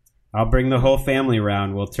 I'll bring the whole family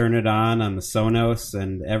around. We'll turn it on the Sonos,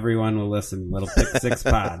 and everyone will listen. Little Pick Six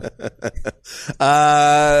pod.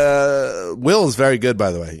 Will is very good,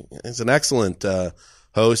 by the way. He's an excellent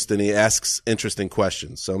host, and he asks interesting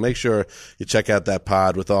questions. So make sure you check out that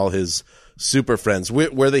pod with all his super friends.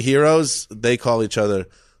 We're the heroes. They call each other.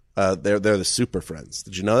 They're the super friends.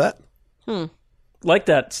 Did you know that? Like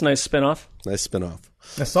that. It's a nice spinoff. Nice spinoff.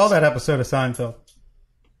 I saw that episode of Seinfeld.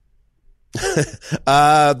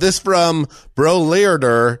 This from Bro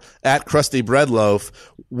Learder at Krusty Breadloaf.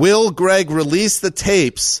 Will Greg release the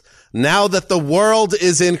tapes now that the world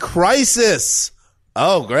is in crisis?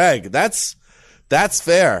 Oh, Greg, that's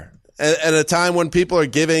fair. At a time when people are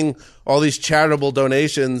giving all these charitable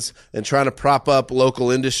donations and trying to prop up local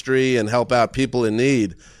industry and help out people in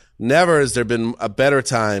need, never has there been a better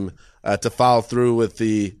time to follow through with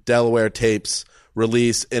the Delaware tapes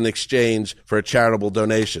release in exchange for a charitable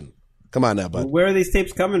donation. Come on now, bud. Where are these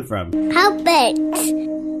tapes coming from? Help it.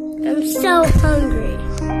 I'm so hungry.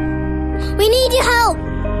 We need your help.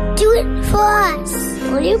 Do it for us.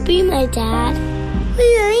 Will you be my dad? We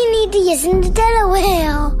really need to listen to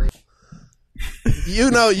Delaware. You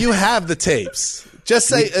know, you have the tapes. Just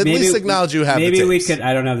say, at least acknowledge you have the tapes. Maybe we could,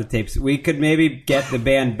 I don't have the tapes. We could maybe get the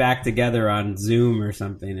band back together on Zoom or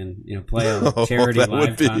something and, play a charity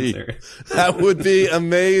live concert. That would be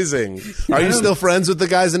amazing. Are you still friends with the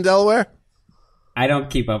guys in Delaware? I don't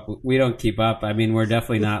keep up. We don't keep up. I mean, we're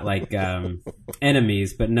definitely not like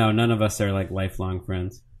enemies, but no, none of us are like lifelong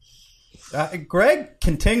friends. Greg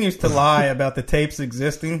continues to lie about the tapes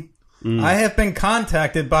existing. I have been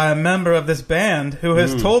contacted by a member of this band who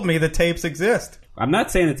has told me the tapes exist. I'm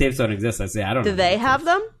not saying the tapes don't exist. I say I don't know. Do they have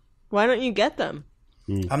them? Why don't you get them?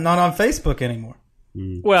 I'm not on Facebook anymore.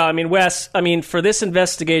 Well, I mean, Wes, for this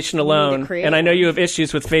investigation alone, and I know you have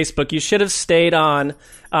issues with Facebook, you should have stayed on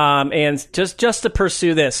and just to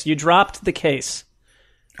pursue this. You dropped the case.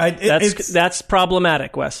 That's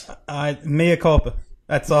problematic, Wes. Mea culpa.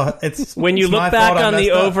 That's all. When you look back on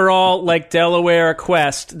the overall Delaware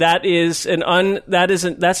quest, that's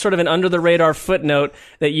sort of an under the radar footnote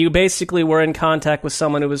that you basically were in contact with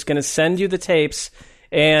someone who was going to send you the tapes,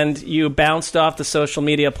 and you bounced off the social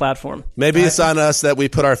media platform. Maybe it's on us that we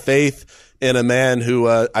put our faith in a man who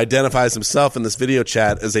identifies himself in this video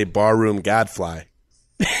chat as a barroom gadfly.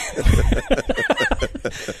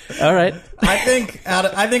 All right. I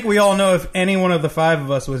think we all know if any one of the five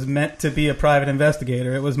of us was meant to be a private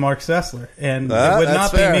investigator, it was Mark Sessler, and it would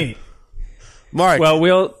not be me. Mark,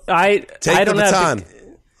 I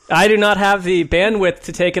do not have the bandwidth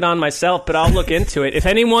to take it on myself, but I'll look into it. If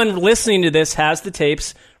anyone listening to this has the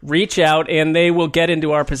tapes, reach out and they will get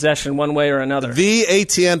into our possession one way or another.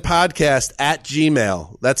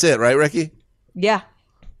 TheATNpodcast@gmail. That's it, right, Ricky? Yeah.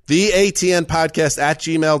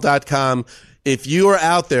 TheATNpodcast@gmail.com. If you are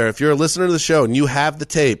out there, if you're a listener to the show and you have the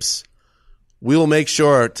tapes, we will make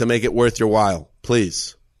sure to make it worth your while.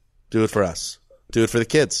 Please do it for us. Do it for the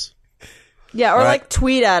kids. Yeah, or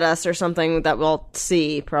tweet at us or something that we'll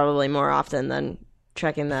see probably more often than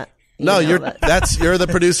checking that. No, you're the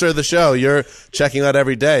producer of the show. You're checking that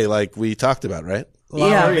every day, like we talked about, right?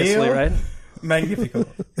 Yeah, obviously, right? Magnifico.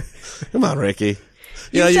 Come on, Ricky.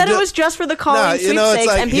 You said it was just for the calling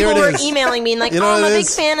sweepstakes, and people were emailing me like, I'm a big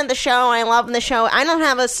fan of the show. I love the show. I don't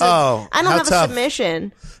have a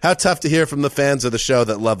submission. How tough to hear from the fans of the show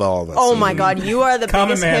that love all of us. Oh my God, you are the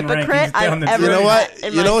biggest hypocrite I've ever met.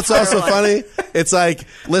 You know what's also funny? It's like,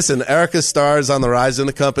 listen, Erica's stars on the rise in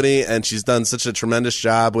the company, and she's done such a tremendous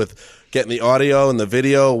job with getting the audio and the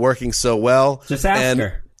video working so well. Just ask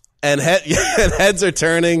her. And heads are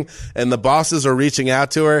turning, and the bosses are reaching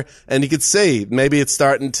out to her, and you could see maybe it's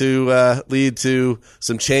starting to lead to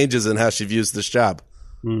some changes in how she views this job.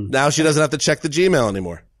 Now she doesn't have to check the Gmail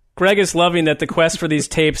anymore. Greg is loving that the quest for these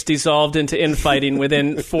tapes dissolved into infighting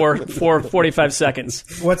within 45 seconds.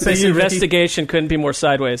 This investigation couldn't be more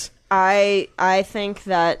sideways. I think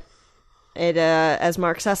that it, as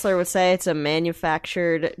Mark Sessler would say, it's a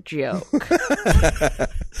manufactured joke.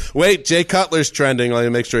 Wait, Jay Cutler's trending. Let me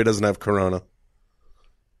make sure he doesn't have corona.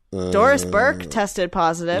 Doris Burke tested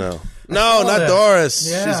positive. No, not Doris.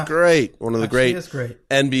 Yeah. She's great. One of the great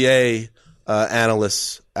NBA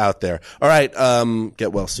analysts out there. All right,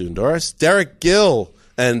 get well soon, Doris. Derek Gill,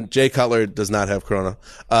 and Jay Cutler does not have corona.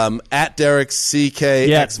 At Derek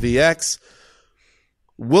CKXVX.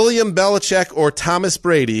 William Belichick or Thomas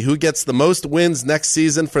Brady, who gets the most wins next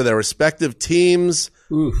season for their respective teams?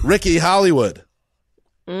 Oof. Ricky Hollywood.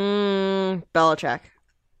 Belichick.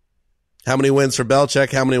 How many wins for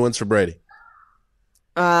Belichick? How many wins for Brady?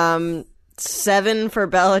 7 for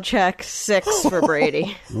Belichick, 6 for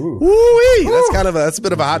Brady. Woo-wee! That's a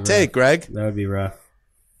bit of a hot take, Greg. That would be rough.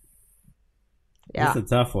 Yeah.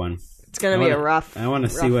 That's a tough one. It's going to be a rough. I want to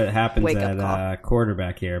see what happens at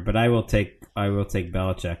quarterback here, but I will take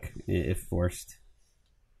Belichick if forced.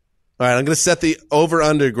 All right, I'm going to set the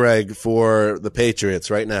over-under, Greg, for the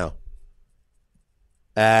Patriots right now.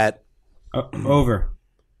 At over.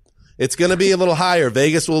 It's going to be a little higher.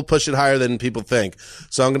 Vegas will push it higher than people think.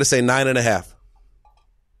 So I'm going to say 9.5.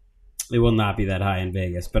 It will not be that high in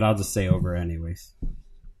Vegas, but I'll just say over anyways.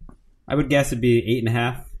 I would guess it'd be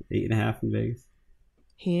 8.5. 8.5 in Vegas.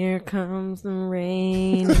 Here comes the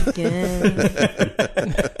rain again.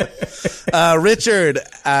 Richard,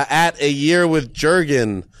 at a year with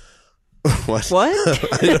Jurgen. What?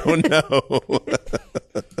 I don't know.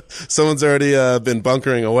 Someone's already been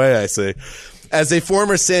bunkering away, I see. As a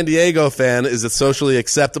former San Diego fan, is it socially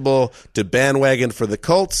acceptable to bandwagon for the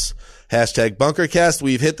Colts? Hashtag Bunkercast.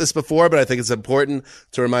 We've hit this before, but I think it's important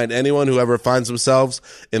to remind anyone who ever finds themselves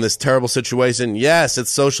in this terrible situation. Yes,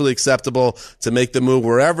 it's socially acceptable to make the move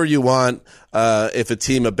wherever you want. If a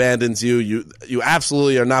team abandons you, you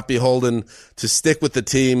absolutely are not beholden to stick with the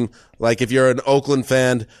team. Like if you're an Oakland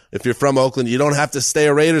fan, if you're from Oakland, you don't have to stay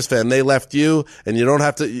a Raiders fan. They left you, and you don't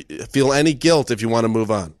have to feel any guilt if you want to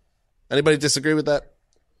move on. Anybody disagree with that?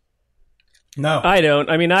 No, I don't.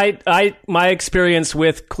 I mean, my experience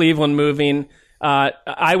with Cleveland moving,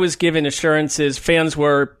 I was given assurances. Fans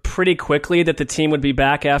were pretty quickly that the team would be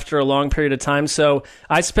back after a long period of time. So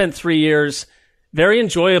I spent 3 years very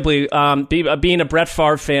enjoyably being a Brett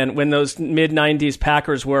Favre fan when those mid-'90s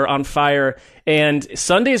Packers were on fire. And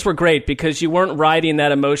Sundays were great because you weren't riding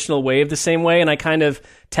that emotional wave the same way. And I kind of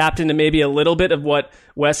tapped into maybe a little bit of what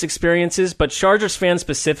Wes experiences. But Chargers fans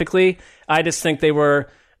specifically, I just think they were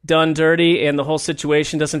done dirty and the whole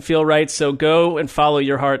situation doesn't feel right. So go and follow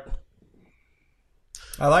your heart.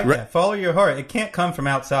 I like that. Follow your heart. It can't come from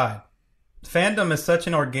outside. Fandom is such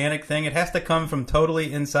an organic thing. It has to come from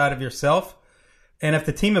totally inside of yourself. And if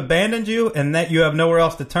the team abandoned you and that you have nowhere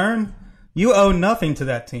else to turn, you owe nothing to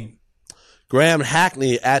that team. Graham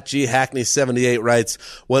Hackney at GHackney78 writes,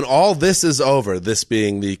 when all this is over, this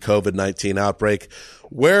being the COVID-19 outbreak,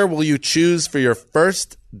 where will you choose for your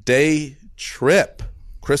first day trip?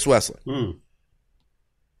 Chris Wesley.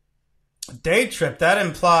 Day trip, that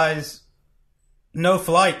implies no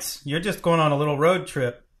flights. You're just going on a little road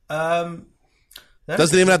trip. Doesn't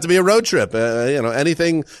even have to be a road trip.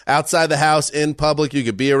 Anything outside the house, in public. You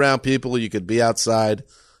could be around people. You could be outside.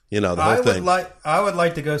 The whole thing. I would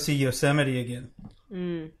like to go see Yosemite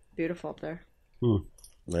again. Beautiful up there.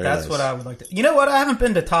 That's what I would like to. You know what? I haven't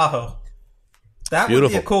been to Tahoe. That would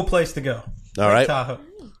be a cool place to go. All right. Tahoe.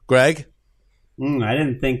 Greg? I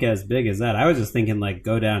didn't think as big as that. I was just thinking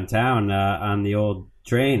go downtown on the old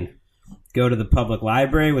train. Go to the public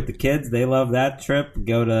library with the kids. They love that trip.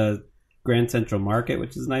 Go to Grand Central Market,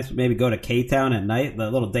 which is nice. Maybe go to K-Town at night. The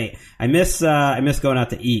little date. I miss going out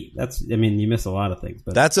to eat. You miss a lot of things.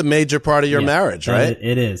 But that's a major part of your marriage, right?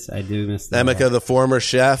 It is. I do miss that. Emeka, the former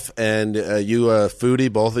chef, and you a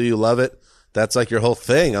foodie. Both of you love it. That's like your whole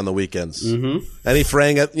thing on the weekends. Mm-hmm. Any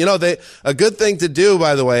fraying, a good thing to do,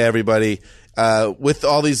 by the way, everybody, with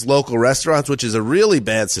all these local restaurants, which is a really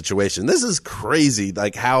bad situation. This is crazy,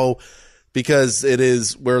 because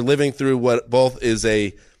we're living through what both is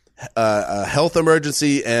a health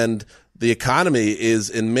emergency and the economy is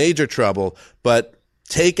in major trouble, but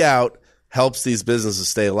takeout helps these businesses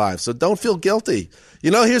stay alive. So don't feel guilty.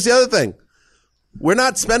 Here's the other thing. We're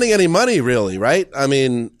not spending any money, really, right? I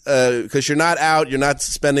mean, because you're not out, you're not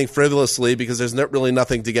spending frivolously because there's really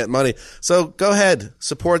nothing to get money. So go ahead,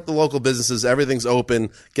 support the local businesses. Everything's open.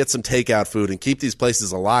 Get some takeout food and keep these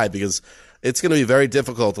places alive because it's going to be very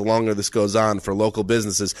difficult the longer this goes on for local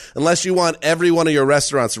businesses, unless you want every one of your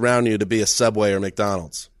restaurants around you to be a Subway or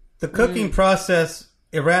McDonald's. The cooking process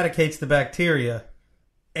eradicates the bacteria.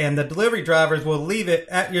 And the delivery drivers will leave it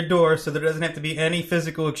at your door so there doesn't have to be any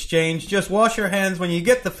physical exchange. Just wash your hands when you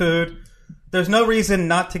get the food. There's no reason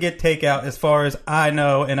not to get takeout as far as I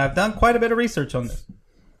know, and I've done quite a bit of research on this.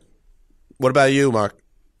 What about you, Mark?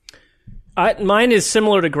 Mine is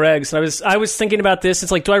similar to Greg's. I was thinking about this.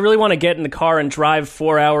 It's like, do I really want to get in the car and drive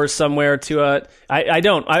 4 hours somewhere to I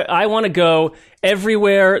don't. I want to go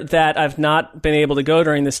everywhere that I've not been able to go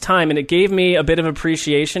during this time. And it gave me a bit of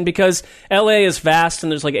appreciation because LA is vast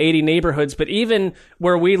and there's 80 neighborhoods. But even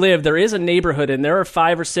where we live, there is a neighborhood and there are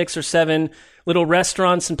 5 or 6 or 7 little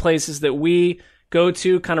restaurants and places that we go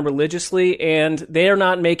to kind of religiously, and they are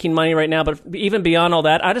not making money right now. But even beyond all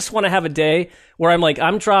that, I just want to have a day where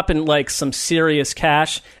I'm dropping some serious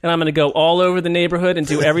cash, and I'm going to go all over the neighborhood and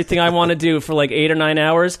do everything I want to do for 8 or 9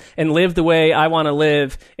 hours and live the way I want to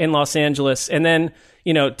live in Los Angeles, and then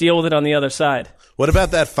deal with it on the other side. What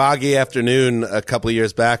about that foggy afternoon a couple of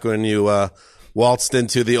years back when you waltzed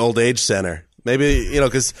into the old age center? Maybe,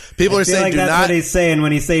 because people are saying like do that's not. what he's saying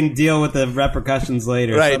when he's saying deal with the repercussions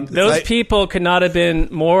later. Right. Those people could not have been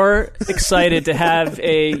more excited to have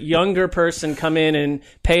a younger person come in and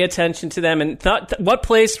pay attention to them. And what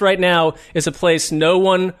place right now is a place no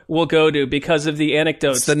one will go to because of the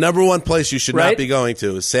anecdotes? It's the number one place you should not be going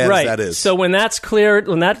to, as sad as that is. So when that's cleared,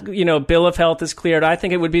 when that bill of health is cleared, I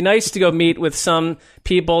think it would be nice to go meet with some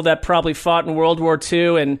people that probably fought in World War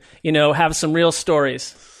II and have some real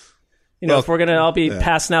stories. If we're gonna all be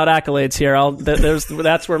passing out accolades here,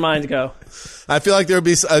 that's where mine go. I feel like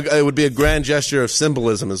it would be a grand gesture of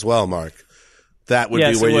symbolism as well, Mark. That would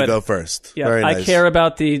be where you go first. Yeah, very nice. I care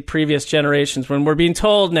about the previous generations. When we're being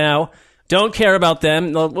told now, don't care about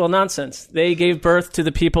them. Well, nonsense. They gave birth to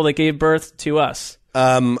the people that gave birth to us.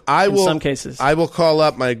 In some cases, I will call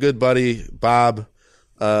up my good buddy Bob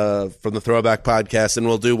from the Throwback Podcast, and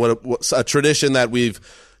we'll do a tradition that we've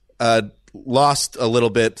lost a little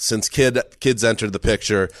bit since kids entered the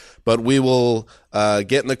picture, but we will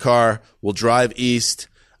get in the car, we'll drive east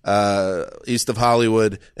of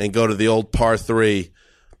Hollywood and go to the old par 3,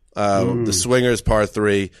 the Swingers par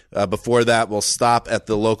 3. Before that, we'll stop at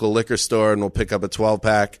the local liquor store and we'll pick up a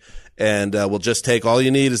 12-pack, and we'll just take all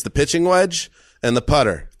you need is the pitching wedge and the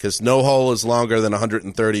putter, because no hole is longer than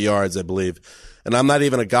 130 yards, I believe. And I'm not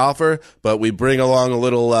even a golfer, but we bring along a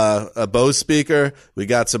little a Bose speaker. We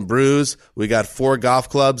got some brews. We got 4 golf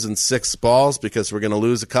clubs and 6 balls because we're going to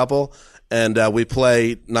lose a couple. And we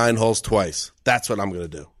play 9 holes twice. That's what I'm going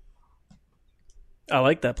to do. I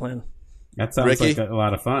like that plan. That sounds Ricky? like a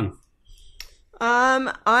lot of fun.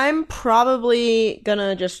 I'm probably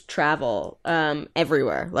gonna just travel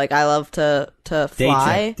everywhere. Like, I love to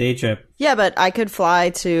fly. Day trip. Yeah, but I could fly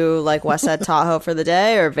to like West Side Tahoe for the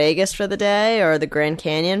day, or Vegas for the day, or the Grand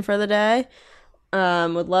Canyon for the day.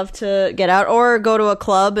 Would love to get out, or go to a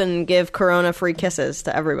club and give Corona free kisses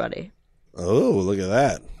to everybody. Oh, look at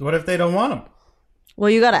that. What if they don't want them? Well,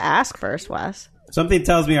 you got to ask first, Wes. Something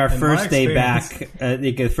tells me our In first my day back,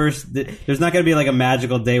 experience. there's not going to be like a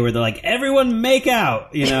magical day where they're like, everyone make out.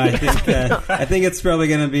 I think it's probably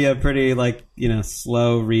going to be a pretty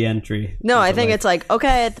slow re-entry. No, I think it's like,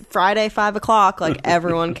 okay, it's Friday, 5 o'clock, like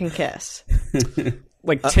everyone can kiss.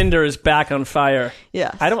 Like Tinder is back on fire.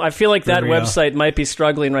 Yeah. I feel like that real. website might be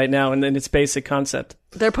struggling right now in its basic concept.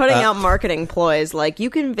 They're putting out marketing ploys like, you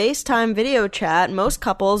can FaceTime video chat. Most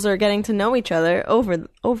couples are getting to know each other over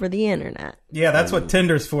the internet. Yeah, that's what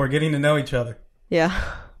Tinder's for, getting to know each other.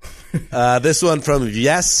 Yeah. This one from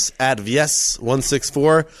Yes at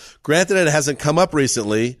Yes164. Granted, it hasn't come up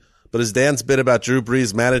recently, but is Dan's bit about Drew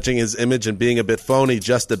Brees managing his image and being a bit phony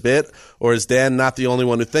just a bit? Or is Dan not the only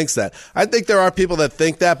one who thinks that? I think there are people that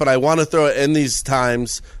think that, but I want to throw it in these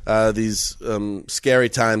times, these scary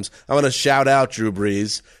times. I want to shout out Drew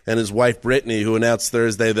Brees and his wife Brittany, who announced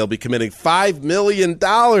Thursday they'll be committing $5 million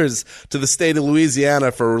to the state of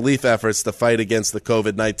Louisiana for relief efforts to fight against the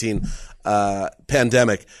COVID-19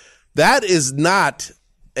 pandemic. That is not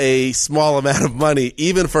a small amount of money,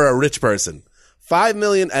 even for a rich person. $5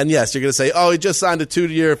 million, and yes, you're going to say, "Oh, he just signed a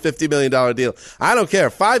 2-year, $50 million deal." I don't care.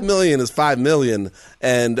 $5 million is $5 million,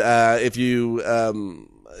 and if you,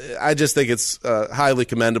 I just think it's highly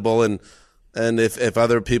commendable, and if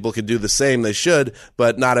other people could do the same, they should.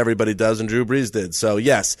 But not everybody does, and Drew Brees did. So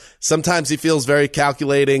yes, sometimes he feels very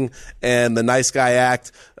calculating, and the nice guy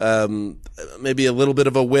act, maybe a little bit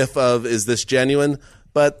of a whiff of, is this genuine?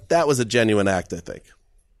 But that was a genuine act, I think.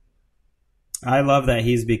 I love that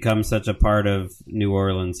he's become such a part of New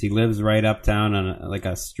Orleans. He lives right uptown on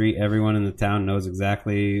a street. Everyone in the town knows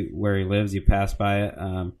exactly where he lives. You pass by it,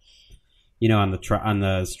 on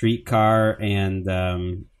the streetcar, and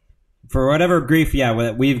for whatever grief,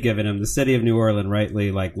 that we've given him, the city of New Orleans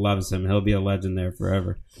rightly loves him. He'll be a legend there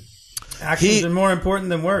forever. Actions are more important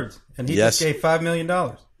than words, and he just gave $5 million.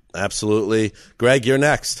 Absolutely, Greg, you're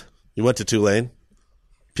next. You went to Tulane.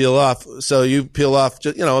 Peel off. So you peel off,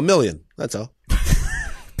 $1 million. That's all.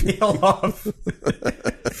 Peel off.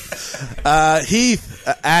 Heath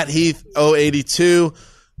at Heath082.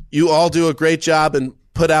 You all do a great job and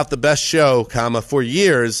put out the best show, for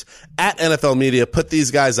years at NFL Media. Put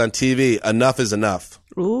these guys on TV. Enough is enough.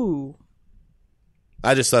 Ooh.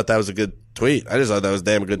 I just thought that was a good tweet. I just thought that was a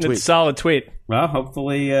damn good tweet. It's a solid tweet. Well,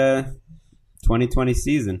 hopefully 2020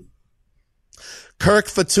 season. Kirk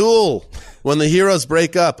Fatul. When the heroes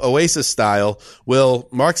break up, Oasis style, will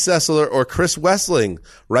Mark Sessler or Chris Wessling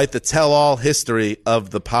write the tell-all history of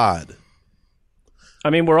the pod? I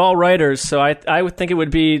mean, we're all writers, so I would think it would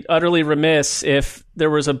be utterly remiss if there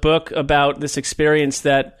was a book about this experience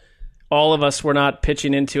that all of us were not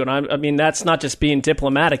pitching into. And I mean, that's not just being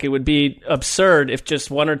diplomatic. It would be absurd if just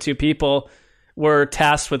one or two people were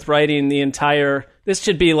tasked with writing the entire. This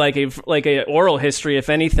should be like a oral history, if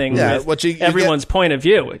anything, with everyone's point of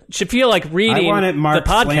view. It should feel like reading the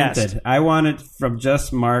podcast. Slanted. I want it from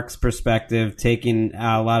just Mark's perspective, settling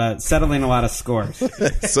a lot of scores.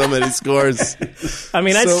 So many scores. I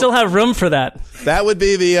mean, I'd still have room for that. That would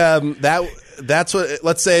be that's what.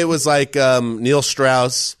 Let's say it was like Neil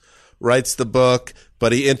Strauss writes the book,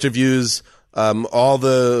 but he interviews all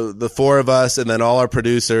the four of us and then all our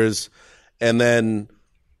producers, and then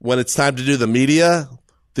when it's time to do the media,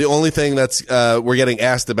 the only thing that's we're getting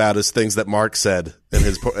asked about is things that Mark said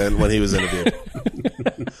and when he was interviewed.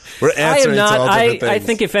 We're answering to all different things. I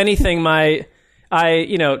think if anything,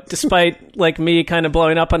 despite like me kind of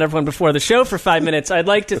blowing up on everyone before the show for 5 minutes, I'd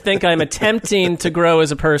like to think I'm attempting to grow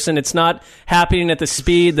as a person. It's not happening at the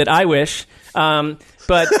speed that I wish.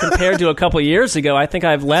 But compared to a couple of years ago, I think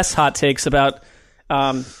I have less hot takes about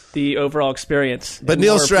the overall experience. But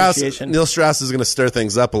Neil Strauss is going to stir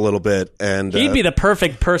things up a little bit, and he'd be the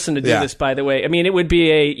perfect person to do this. By the way, I mean, it would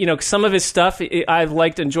be some of his stuff I've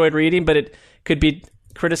enjoyed reading, but it could be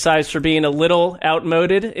criticized for being a little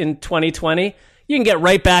outmoded in 2020. You can get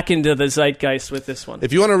right back into the zeitgeist with this one.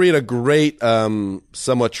 If you want to read a great,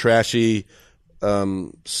 somewhat trashy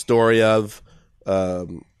story of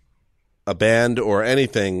a band or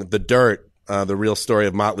anything, The Dirt. The Real Story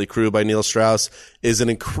of Motley Crue by Neil Strauss is an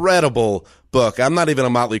incredible book. I'm not even a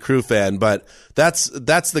Motley Crue fan, but that's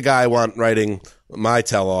the guy I want writing my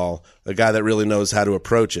tell-all, a guy that really knows how to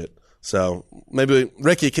approach it. So maybe,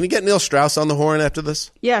 Ricky, can you get Neil Strauss on the horn after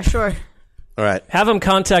this? Yeah, sure. All right. Have him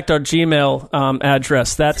contact our Gmail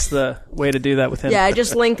address. That's the way to do that with him. Yeah, I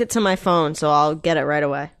just linked it to my phone, so I'll get it right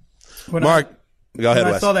away. Mark, go ahead, When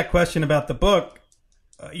I Wes. saw that question about the book,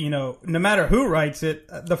 no matter who writes it,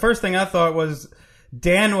 the first thing I thought was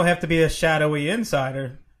Dan will have to be a shadowy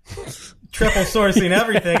insider, triple sourcing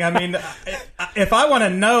everything. I mean, if I want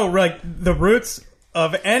to know like the roots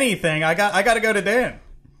of anything, I got to go to Dan.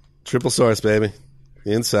 Triple source, baby.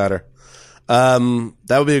 The insider. That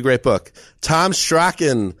would be a great book. Tom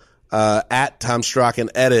Strachan, at Tom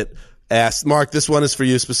Strachan Edit, asked, Mark, this one is for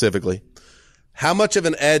you specifically. How much of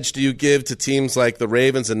an edge do you give to teams like the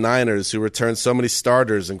Ravens and Niners who return so many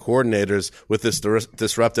starters and coordinators with this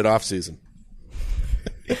disrupted offseason?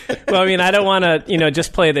 Well, I mean, I don't want to,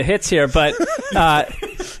 just play the hits here, but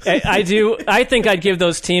I do. I think I'd give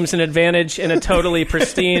those teams an advantage in a totally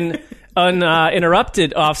pristine,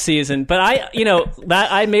 uninterrupted offseason. But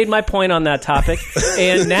I made my point on that topic,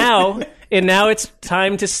 and now it's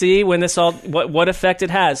time to see when this what effect it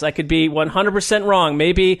has. I could be 100% wrong.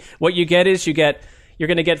 Maybe what you get is you're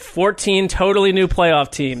going to get 14 totally new playoff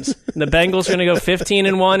teams. And the Bengals are going to go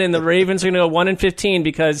 15-1, and the Ravens are going to go 1-15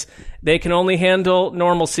 because they can only handle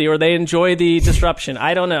normalcy or they enjoy the disruption.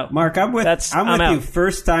 I don't know. Mark, I'm with you.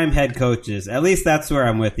 First-time head coaches. At least that's where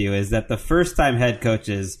I'm with you. Is that the first-time head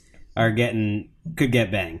coaches could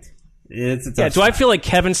get banged. Do I feel like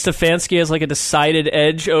Kevin Stefanski has like a decided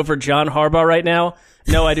edge over John Harbaugh right now?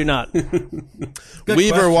 No, I do not.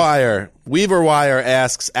 Weaver Wire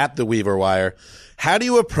asks at the Weaver Wire, how do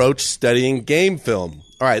you approach studying game film?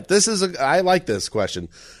 All right, I like this question.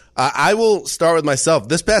 I will start with myself.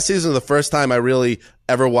 This past season was the first time I really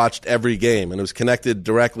ever watched every game, and it was connected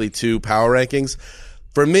directly to Power Rankings.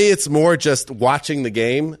 For me, it's more just watching the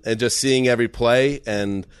game and just seeing every play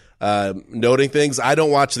and noting things. I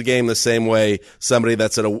don't watch the game the same way somebody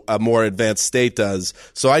that's at a more advanced state does.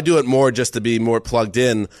 So I do it more just to be more plugged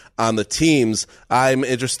in on the teams. I'm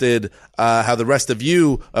interested how the rest of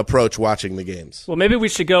you approach watching the games. Well, maybe we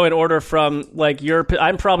should go in order from like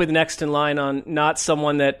I'm probably the next in line on not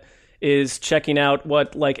someone that is checking out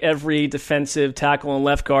what like every defensive tackle and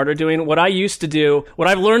left guard are doing. What I've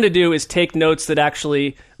learned to do is take notes that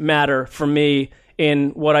actually matter for me in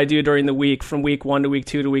what I do during the week, from week 1 to week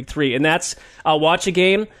 2 to week 3. And that's, I'll watch a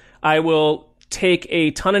game, I will take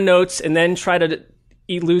a ton of notes and then try to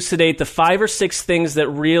elucidate the 5 or 6 things that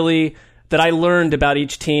I learned about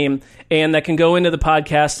each team and that can go into the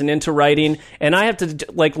podcast and into writing. And I have to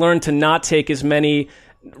learn to not take as many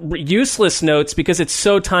useless notes because it's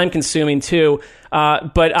so time consuming too.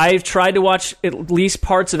 But I've tried to watch at least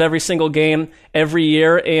parts of every single game every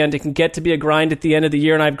year, and it can get to be a grind at the end of the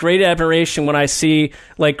year. And I have great admiration when I see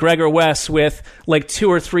like Greg or Wes with like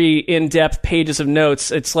 2 or 3 in-depth pages of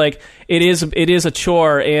notes. It's like it is a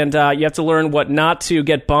chore, and you have to learn what not to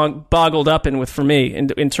get boggled up in with for me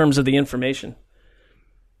in terms of the information.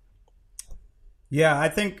 Yeah, I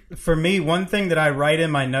think for me, one thing that I write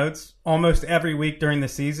in my notes almost every week during the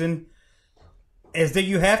season is that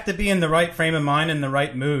you have to be in the right frame of mind and the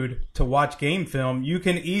right mood to watch game film. You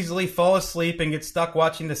can easily fall asleep and get stuck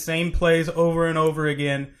watching the same plays over and over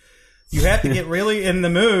again You have to get really in the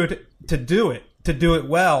mood to do it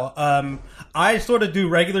well. I sort of do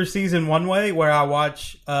regular season one way, where I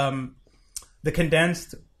watch the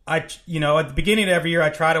condensed. At the beginning of every year, I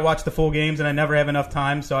try to watch the full games, and I never have enough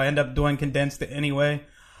time, so I end up doing condensed anyway.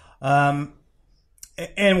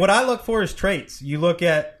 And what I look for is traits. You look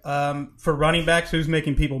at, for running backs, who's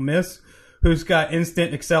making people miss, who's got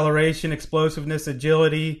instant acceleration, explosiveness,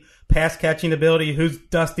 agility, pass catching ability, who's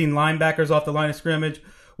dusting linebackers off the line of scrimmage.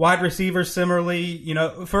 Wide receivers, similarly,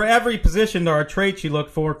 for every position, there are traits you look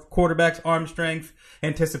for. Quarterbacks, arm strength,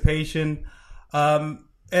 anticipation. And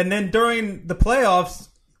then during the playoffs,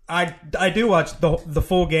 I do watch the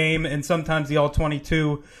full game and sometimes the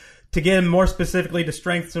all-22 to get more specifically to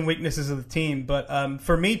strengths and weaknesses of the team. But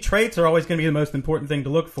for me, traits are always going to be the most important thing to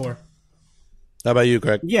look for. How about you,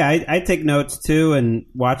 Craig? Yeah, I take notes too and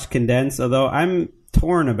watch condensed, although I'm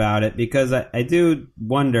torn about it because I do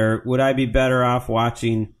wonder, would I be better off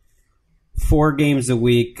watching 4 games a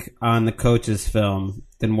week on the coach's film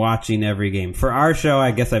than watching every game? For our show,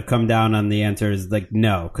 I guess I've come down on the answer is like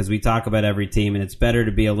no, because we talk about every team, and it's better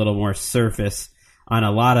to be a little more surface on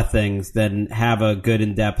a lot of things than have a good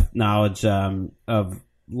in-depth knowledge of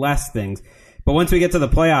less things. But once we get to the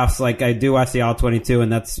playoffs, like I do watch the All-22,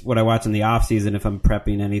 and that's what I watch in the off-season if I'm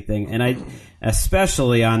prepping anything. And I,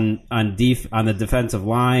 especially on the defensive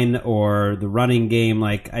line or the running game,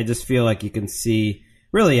 like I just feel like you can see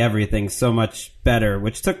really everything so much better,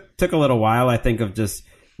 which took a little while, I think, of just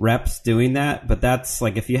reps doing that. But that's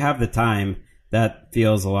like, if you have the time, that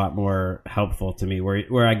feels a lot more helpful to me,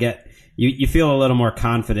 where I get, you feel a little more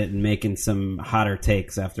confident in making some hotter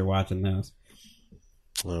takes after watching those.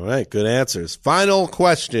 All right, good answers. Final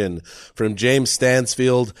question from James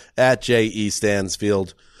Stansfield at J.E.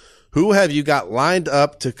 Stansfield. Who have you got lined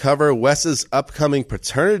up to cover Wes's upcoming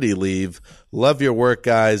paternity leave? Love your work,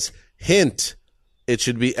 guys. Hint, it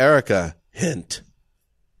should be Erica. Hint.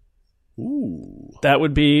 Ooh. That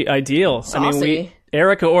would be ideal. Saucy. I mean,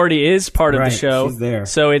 Erica already is part of the show. She's there.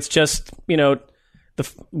 So it's just,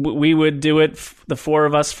 we would do it, the 4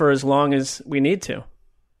 of us, for as long as we need to.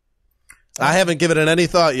 I haven't given it any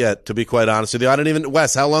thought yet, to be quite honest with you.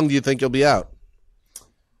 Wes, how long do you think you'll be out?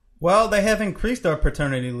 Well, they have increased our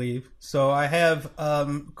paternity leave, so I have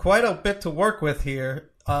quite a bit to work with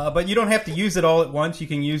here. But you don't have to use it all at once. You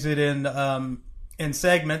can use it in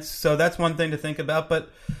segments, so that's one thing to think about. But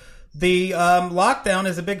the lockdown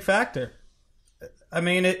is a big factor. I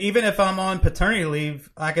mean, even if I'm on paternity leave,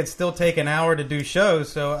 I could still take an hour to do shows.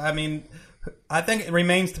 So, I mean, I think it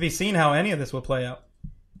remains to be seen how any of this will play out.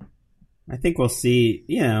 I think we'll see.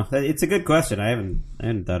 It's a good question. I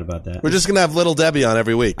haven't thought about that. We're just gonna have Little Debbie on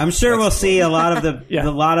every week. I'm sure we'll see a lot of the a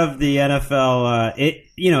lot of the NFL.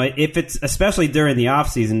 If it's especially during the off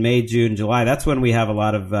season, May, June, July, that's when we have a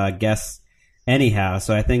lot of guests anyhow.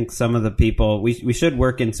 So I think some of the people we should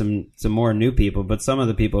work in some more new people, but some of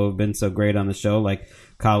the people who've been so great on the show, like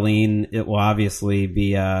Colleen, it will obviously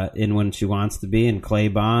be in when she wants to be, and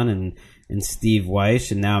Claybon and Steve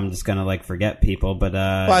Weish, and now I'm just gonna forget people. But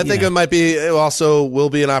I think it also will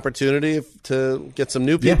be an opportunity to get some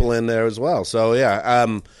new people in there as well.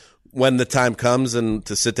 So when the time comes and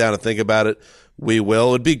to sit down and think about it, we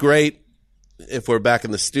will. It'd be great if we're back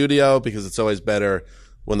in the studio, because it's always better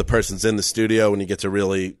when the person's in the studio, when you get to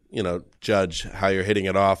really judge how you're hitting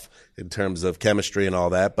it off in terms of chemistry and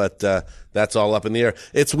all that. But that's all up in the air.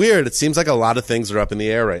 It's weird. It seems like a lot of things are up in the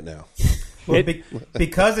air right now. Well,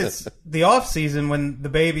 because it's the off season when the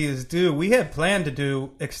baby is due, we had planned to do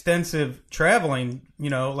extensive traveling.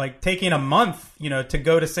 Like taking a month, to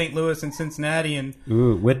go to St. Louis and Cincinnati and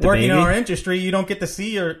with the working baby? in our industry. You don't get to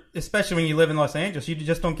see especially when you live in Los Angeles, you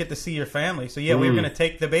just don't get to see your family. So we were going to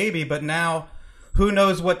take the baby, but now who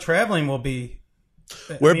knows what traveling will be?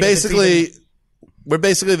 We're basically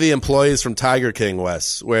the employees from Tiger King,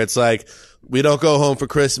 Wes, where it's like, we don't go home for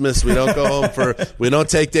Christmas. We don't go home we don't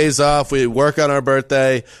take days off. We work on our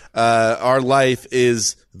birthday. Our life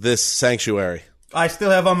is this sanctuary. I still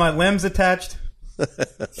have all my limbs attached.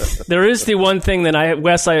 There is the one thing that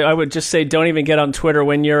I would just say, don't even get on Twitter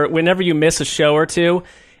whenever you miss a show or two,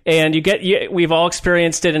 and we've all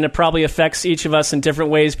experienced it, and it probably affects each of us in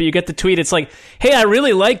different ways, but you get the tweet, it's like, hey, I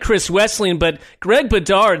really like Chris Wesseling, but Greg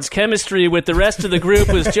Bedard's chemistry with the rest of the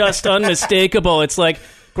group was just unmistakable. It's like,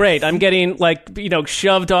 great, I'm getting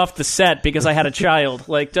shoved off the set because I had a child.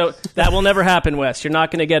 That will never happen, Wes. You're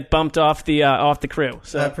not going to get bumped off the crew.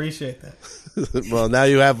 So I appreciate that. Well, now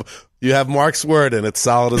you have Mark's word, and it's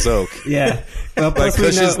solid as oak. Yeah. Well, plus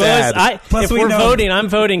if we're voting, I'm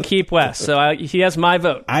voting keep Wes. So he has my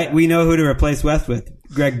vote. We know who to replace Wes with.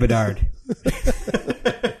 Greg Bedard.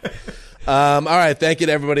 All right. Thank you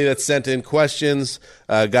to everybody that sent in questions.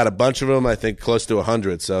 Got a bunch of them, I think close to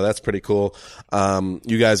 100. So that's pretty cool.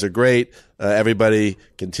 You guys are great. Everybody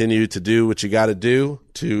continue to do what you got to do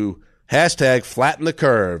to hashtag flatten the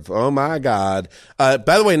curve. Oh, my God. By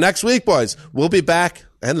the way, next week, boys, we'll be back,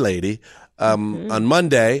 and lady, on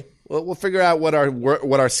Monday. We'll figure out what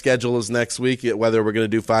our schedule is next week, whether we're going to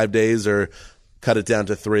do 5 days or cut it down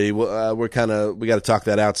to 3. We got to talk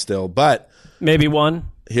that out still, but maybe 1.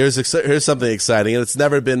 Here's something exciting, and it's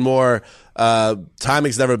never been more.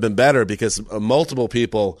 Timing's never been better because multiple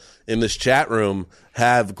people in this chat room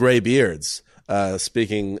have gray beards.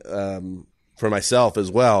 Speaking for myself as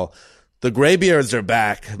well, the graybeards are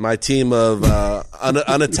back. My team of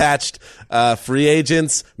unattached free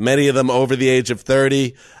agents, many of them over the age of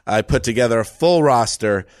 30. I put together a full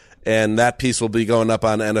roster, and that piece will be going up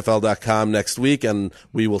on NFL.com next week, and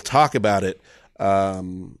we will talk about it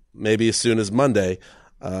maybe as soon as Monday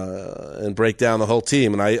and break down the whole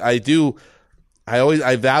team. And I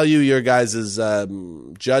value your guys'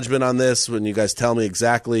 judgment on this when you guys tell me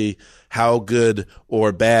exactly how good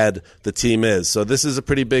or bad the team is. So this is a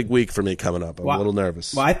pretty big week for me coming up. I'm a little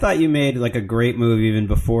nervous. Well, I thought you made like a great move even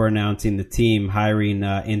before announcing the team, hiring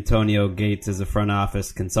Antonio Gates as a front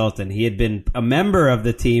office consultant. He had been a member of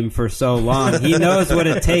the team for so long. He knows what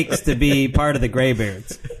it takes to be part of the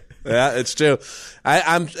Graybeards. Yeah, it's true.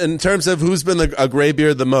 I'm in terms of who's been a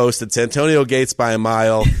graybeard the most, it's Antonio Gates by a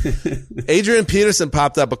mile. Adrian Peterson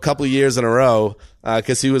popped up a couple years in a row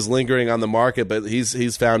because he was lingering on the market, but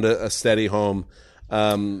he's found a steady home.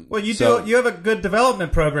 Well, you have a good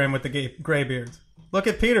development program with the graybeards. Look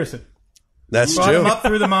at Peterson. That's Brought true. him up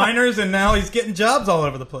through the minors, and now he's getting jobs all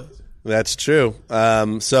over the place. That's true.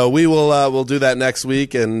 So we will we'll do that next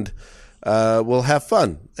week, and we'll have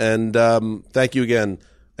fun. And thank you again,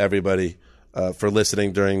 everybody, for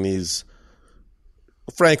listening during these,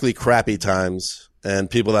 frankly, crappy times, and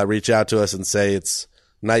people that reach out to us and say it's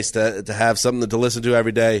nice to have something to listen to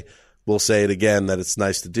every day. We'll say it again that it's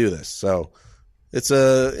nice to do this. So it's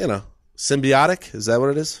a, symbiotic. Is that what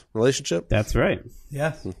it is? Relationship? That's right.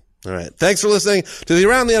 Yeah. All right. Thanks for listening to the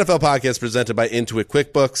Around the NFL podcast presented by Intuit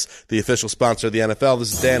QuickBooks, the official sponsor of the NFL.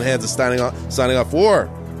 This is Dan Hansen signing off for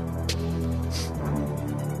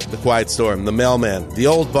The Quiet Storm, The Mailman, The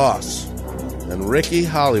Old Boss, and Ricky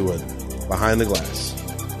Hollywood behind the glass.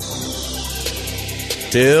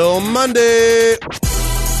 Till Monday.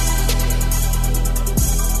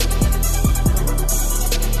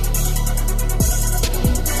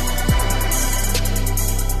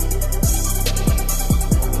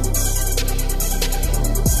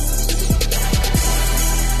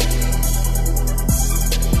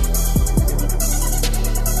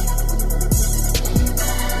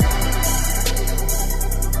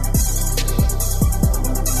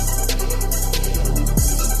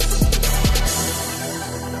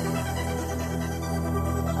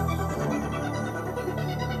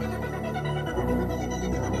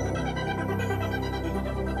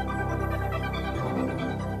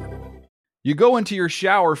 You go into your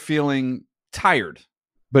shower feeling tired,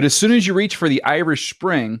 but as soon as you reach for the Irish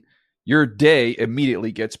Spring, your day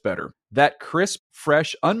immediately gets better. That crisp,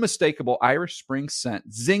 fresh, unmistakable Irish Spring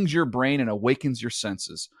scent zings your brain and awakens your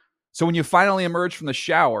senses. So when you finally emerge from the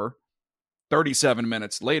shower 37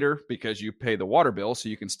 minutes later, because you pay the water bill so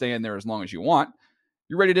you can stay in there as long as you want,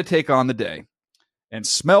 you're ready to take on the day and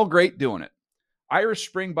smell great doing it. Irish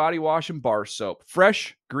Spring Body Wash and Bar Soap.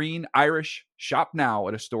 Fresh, green, Irish. Shop now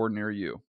at a store near you.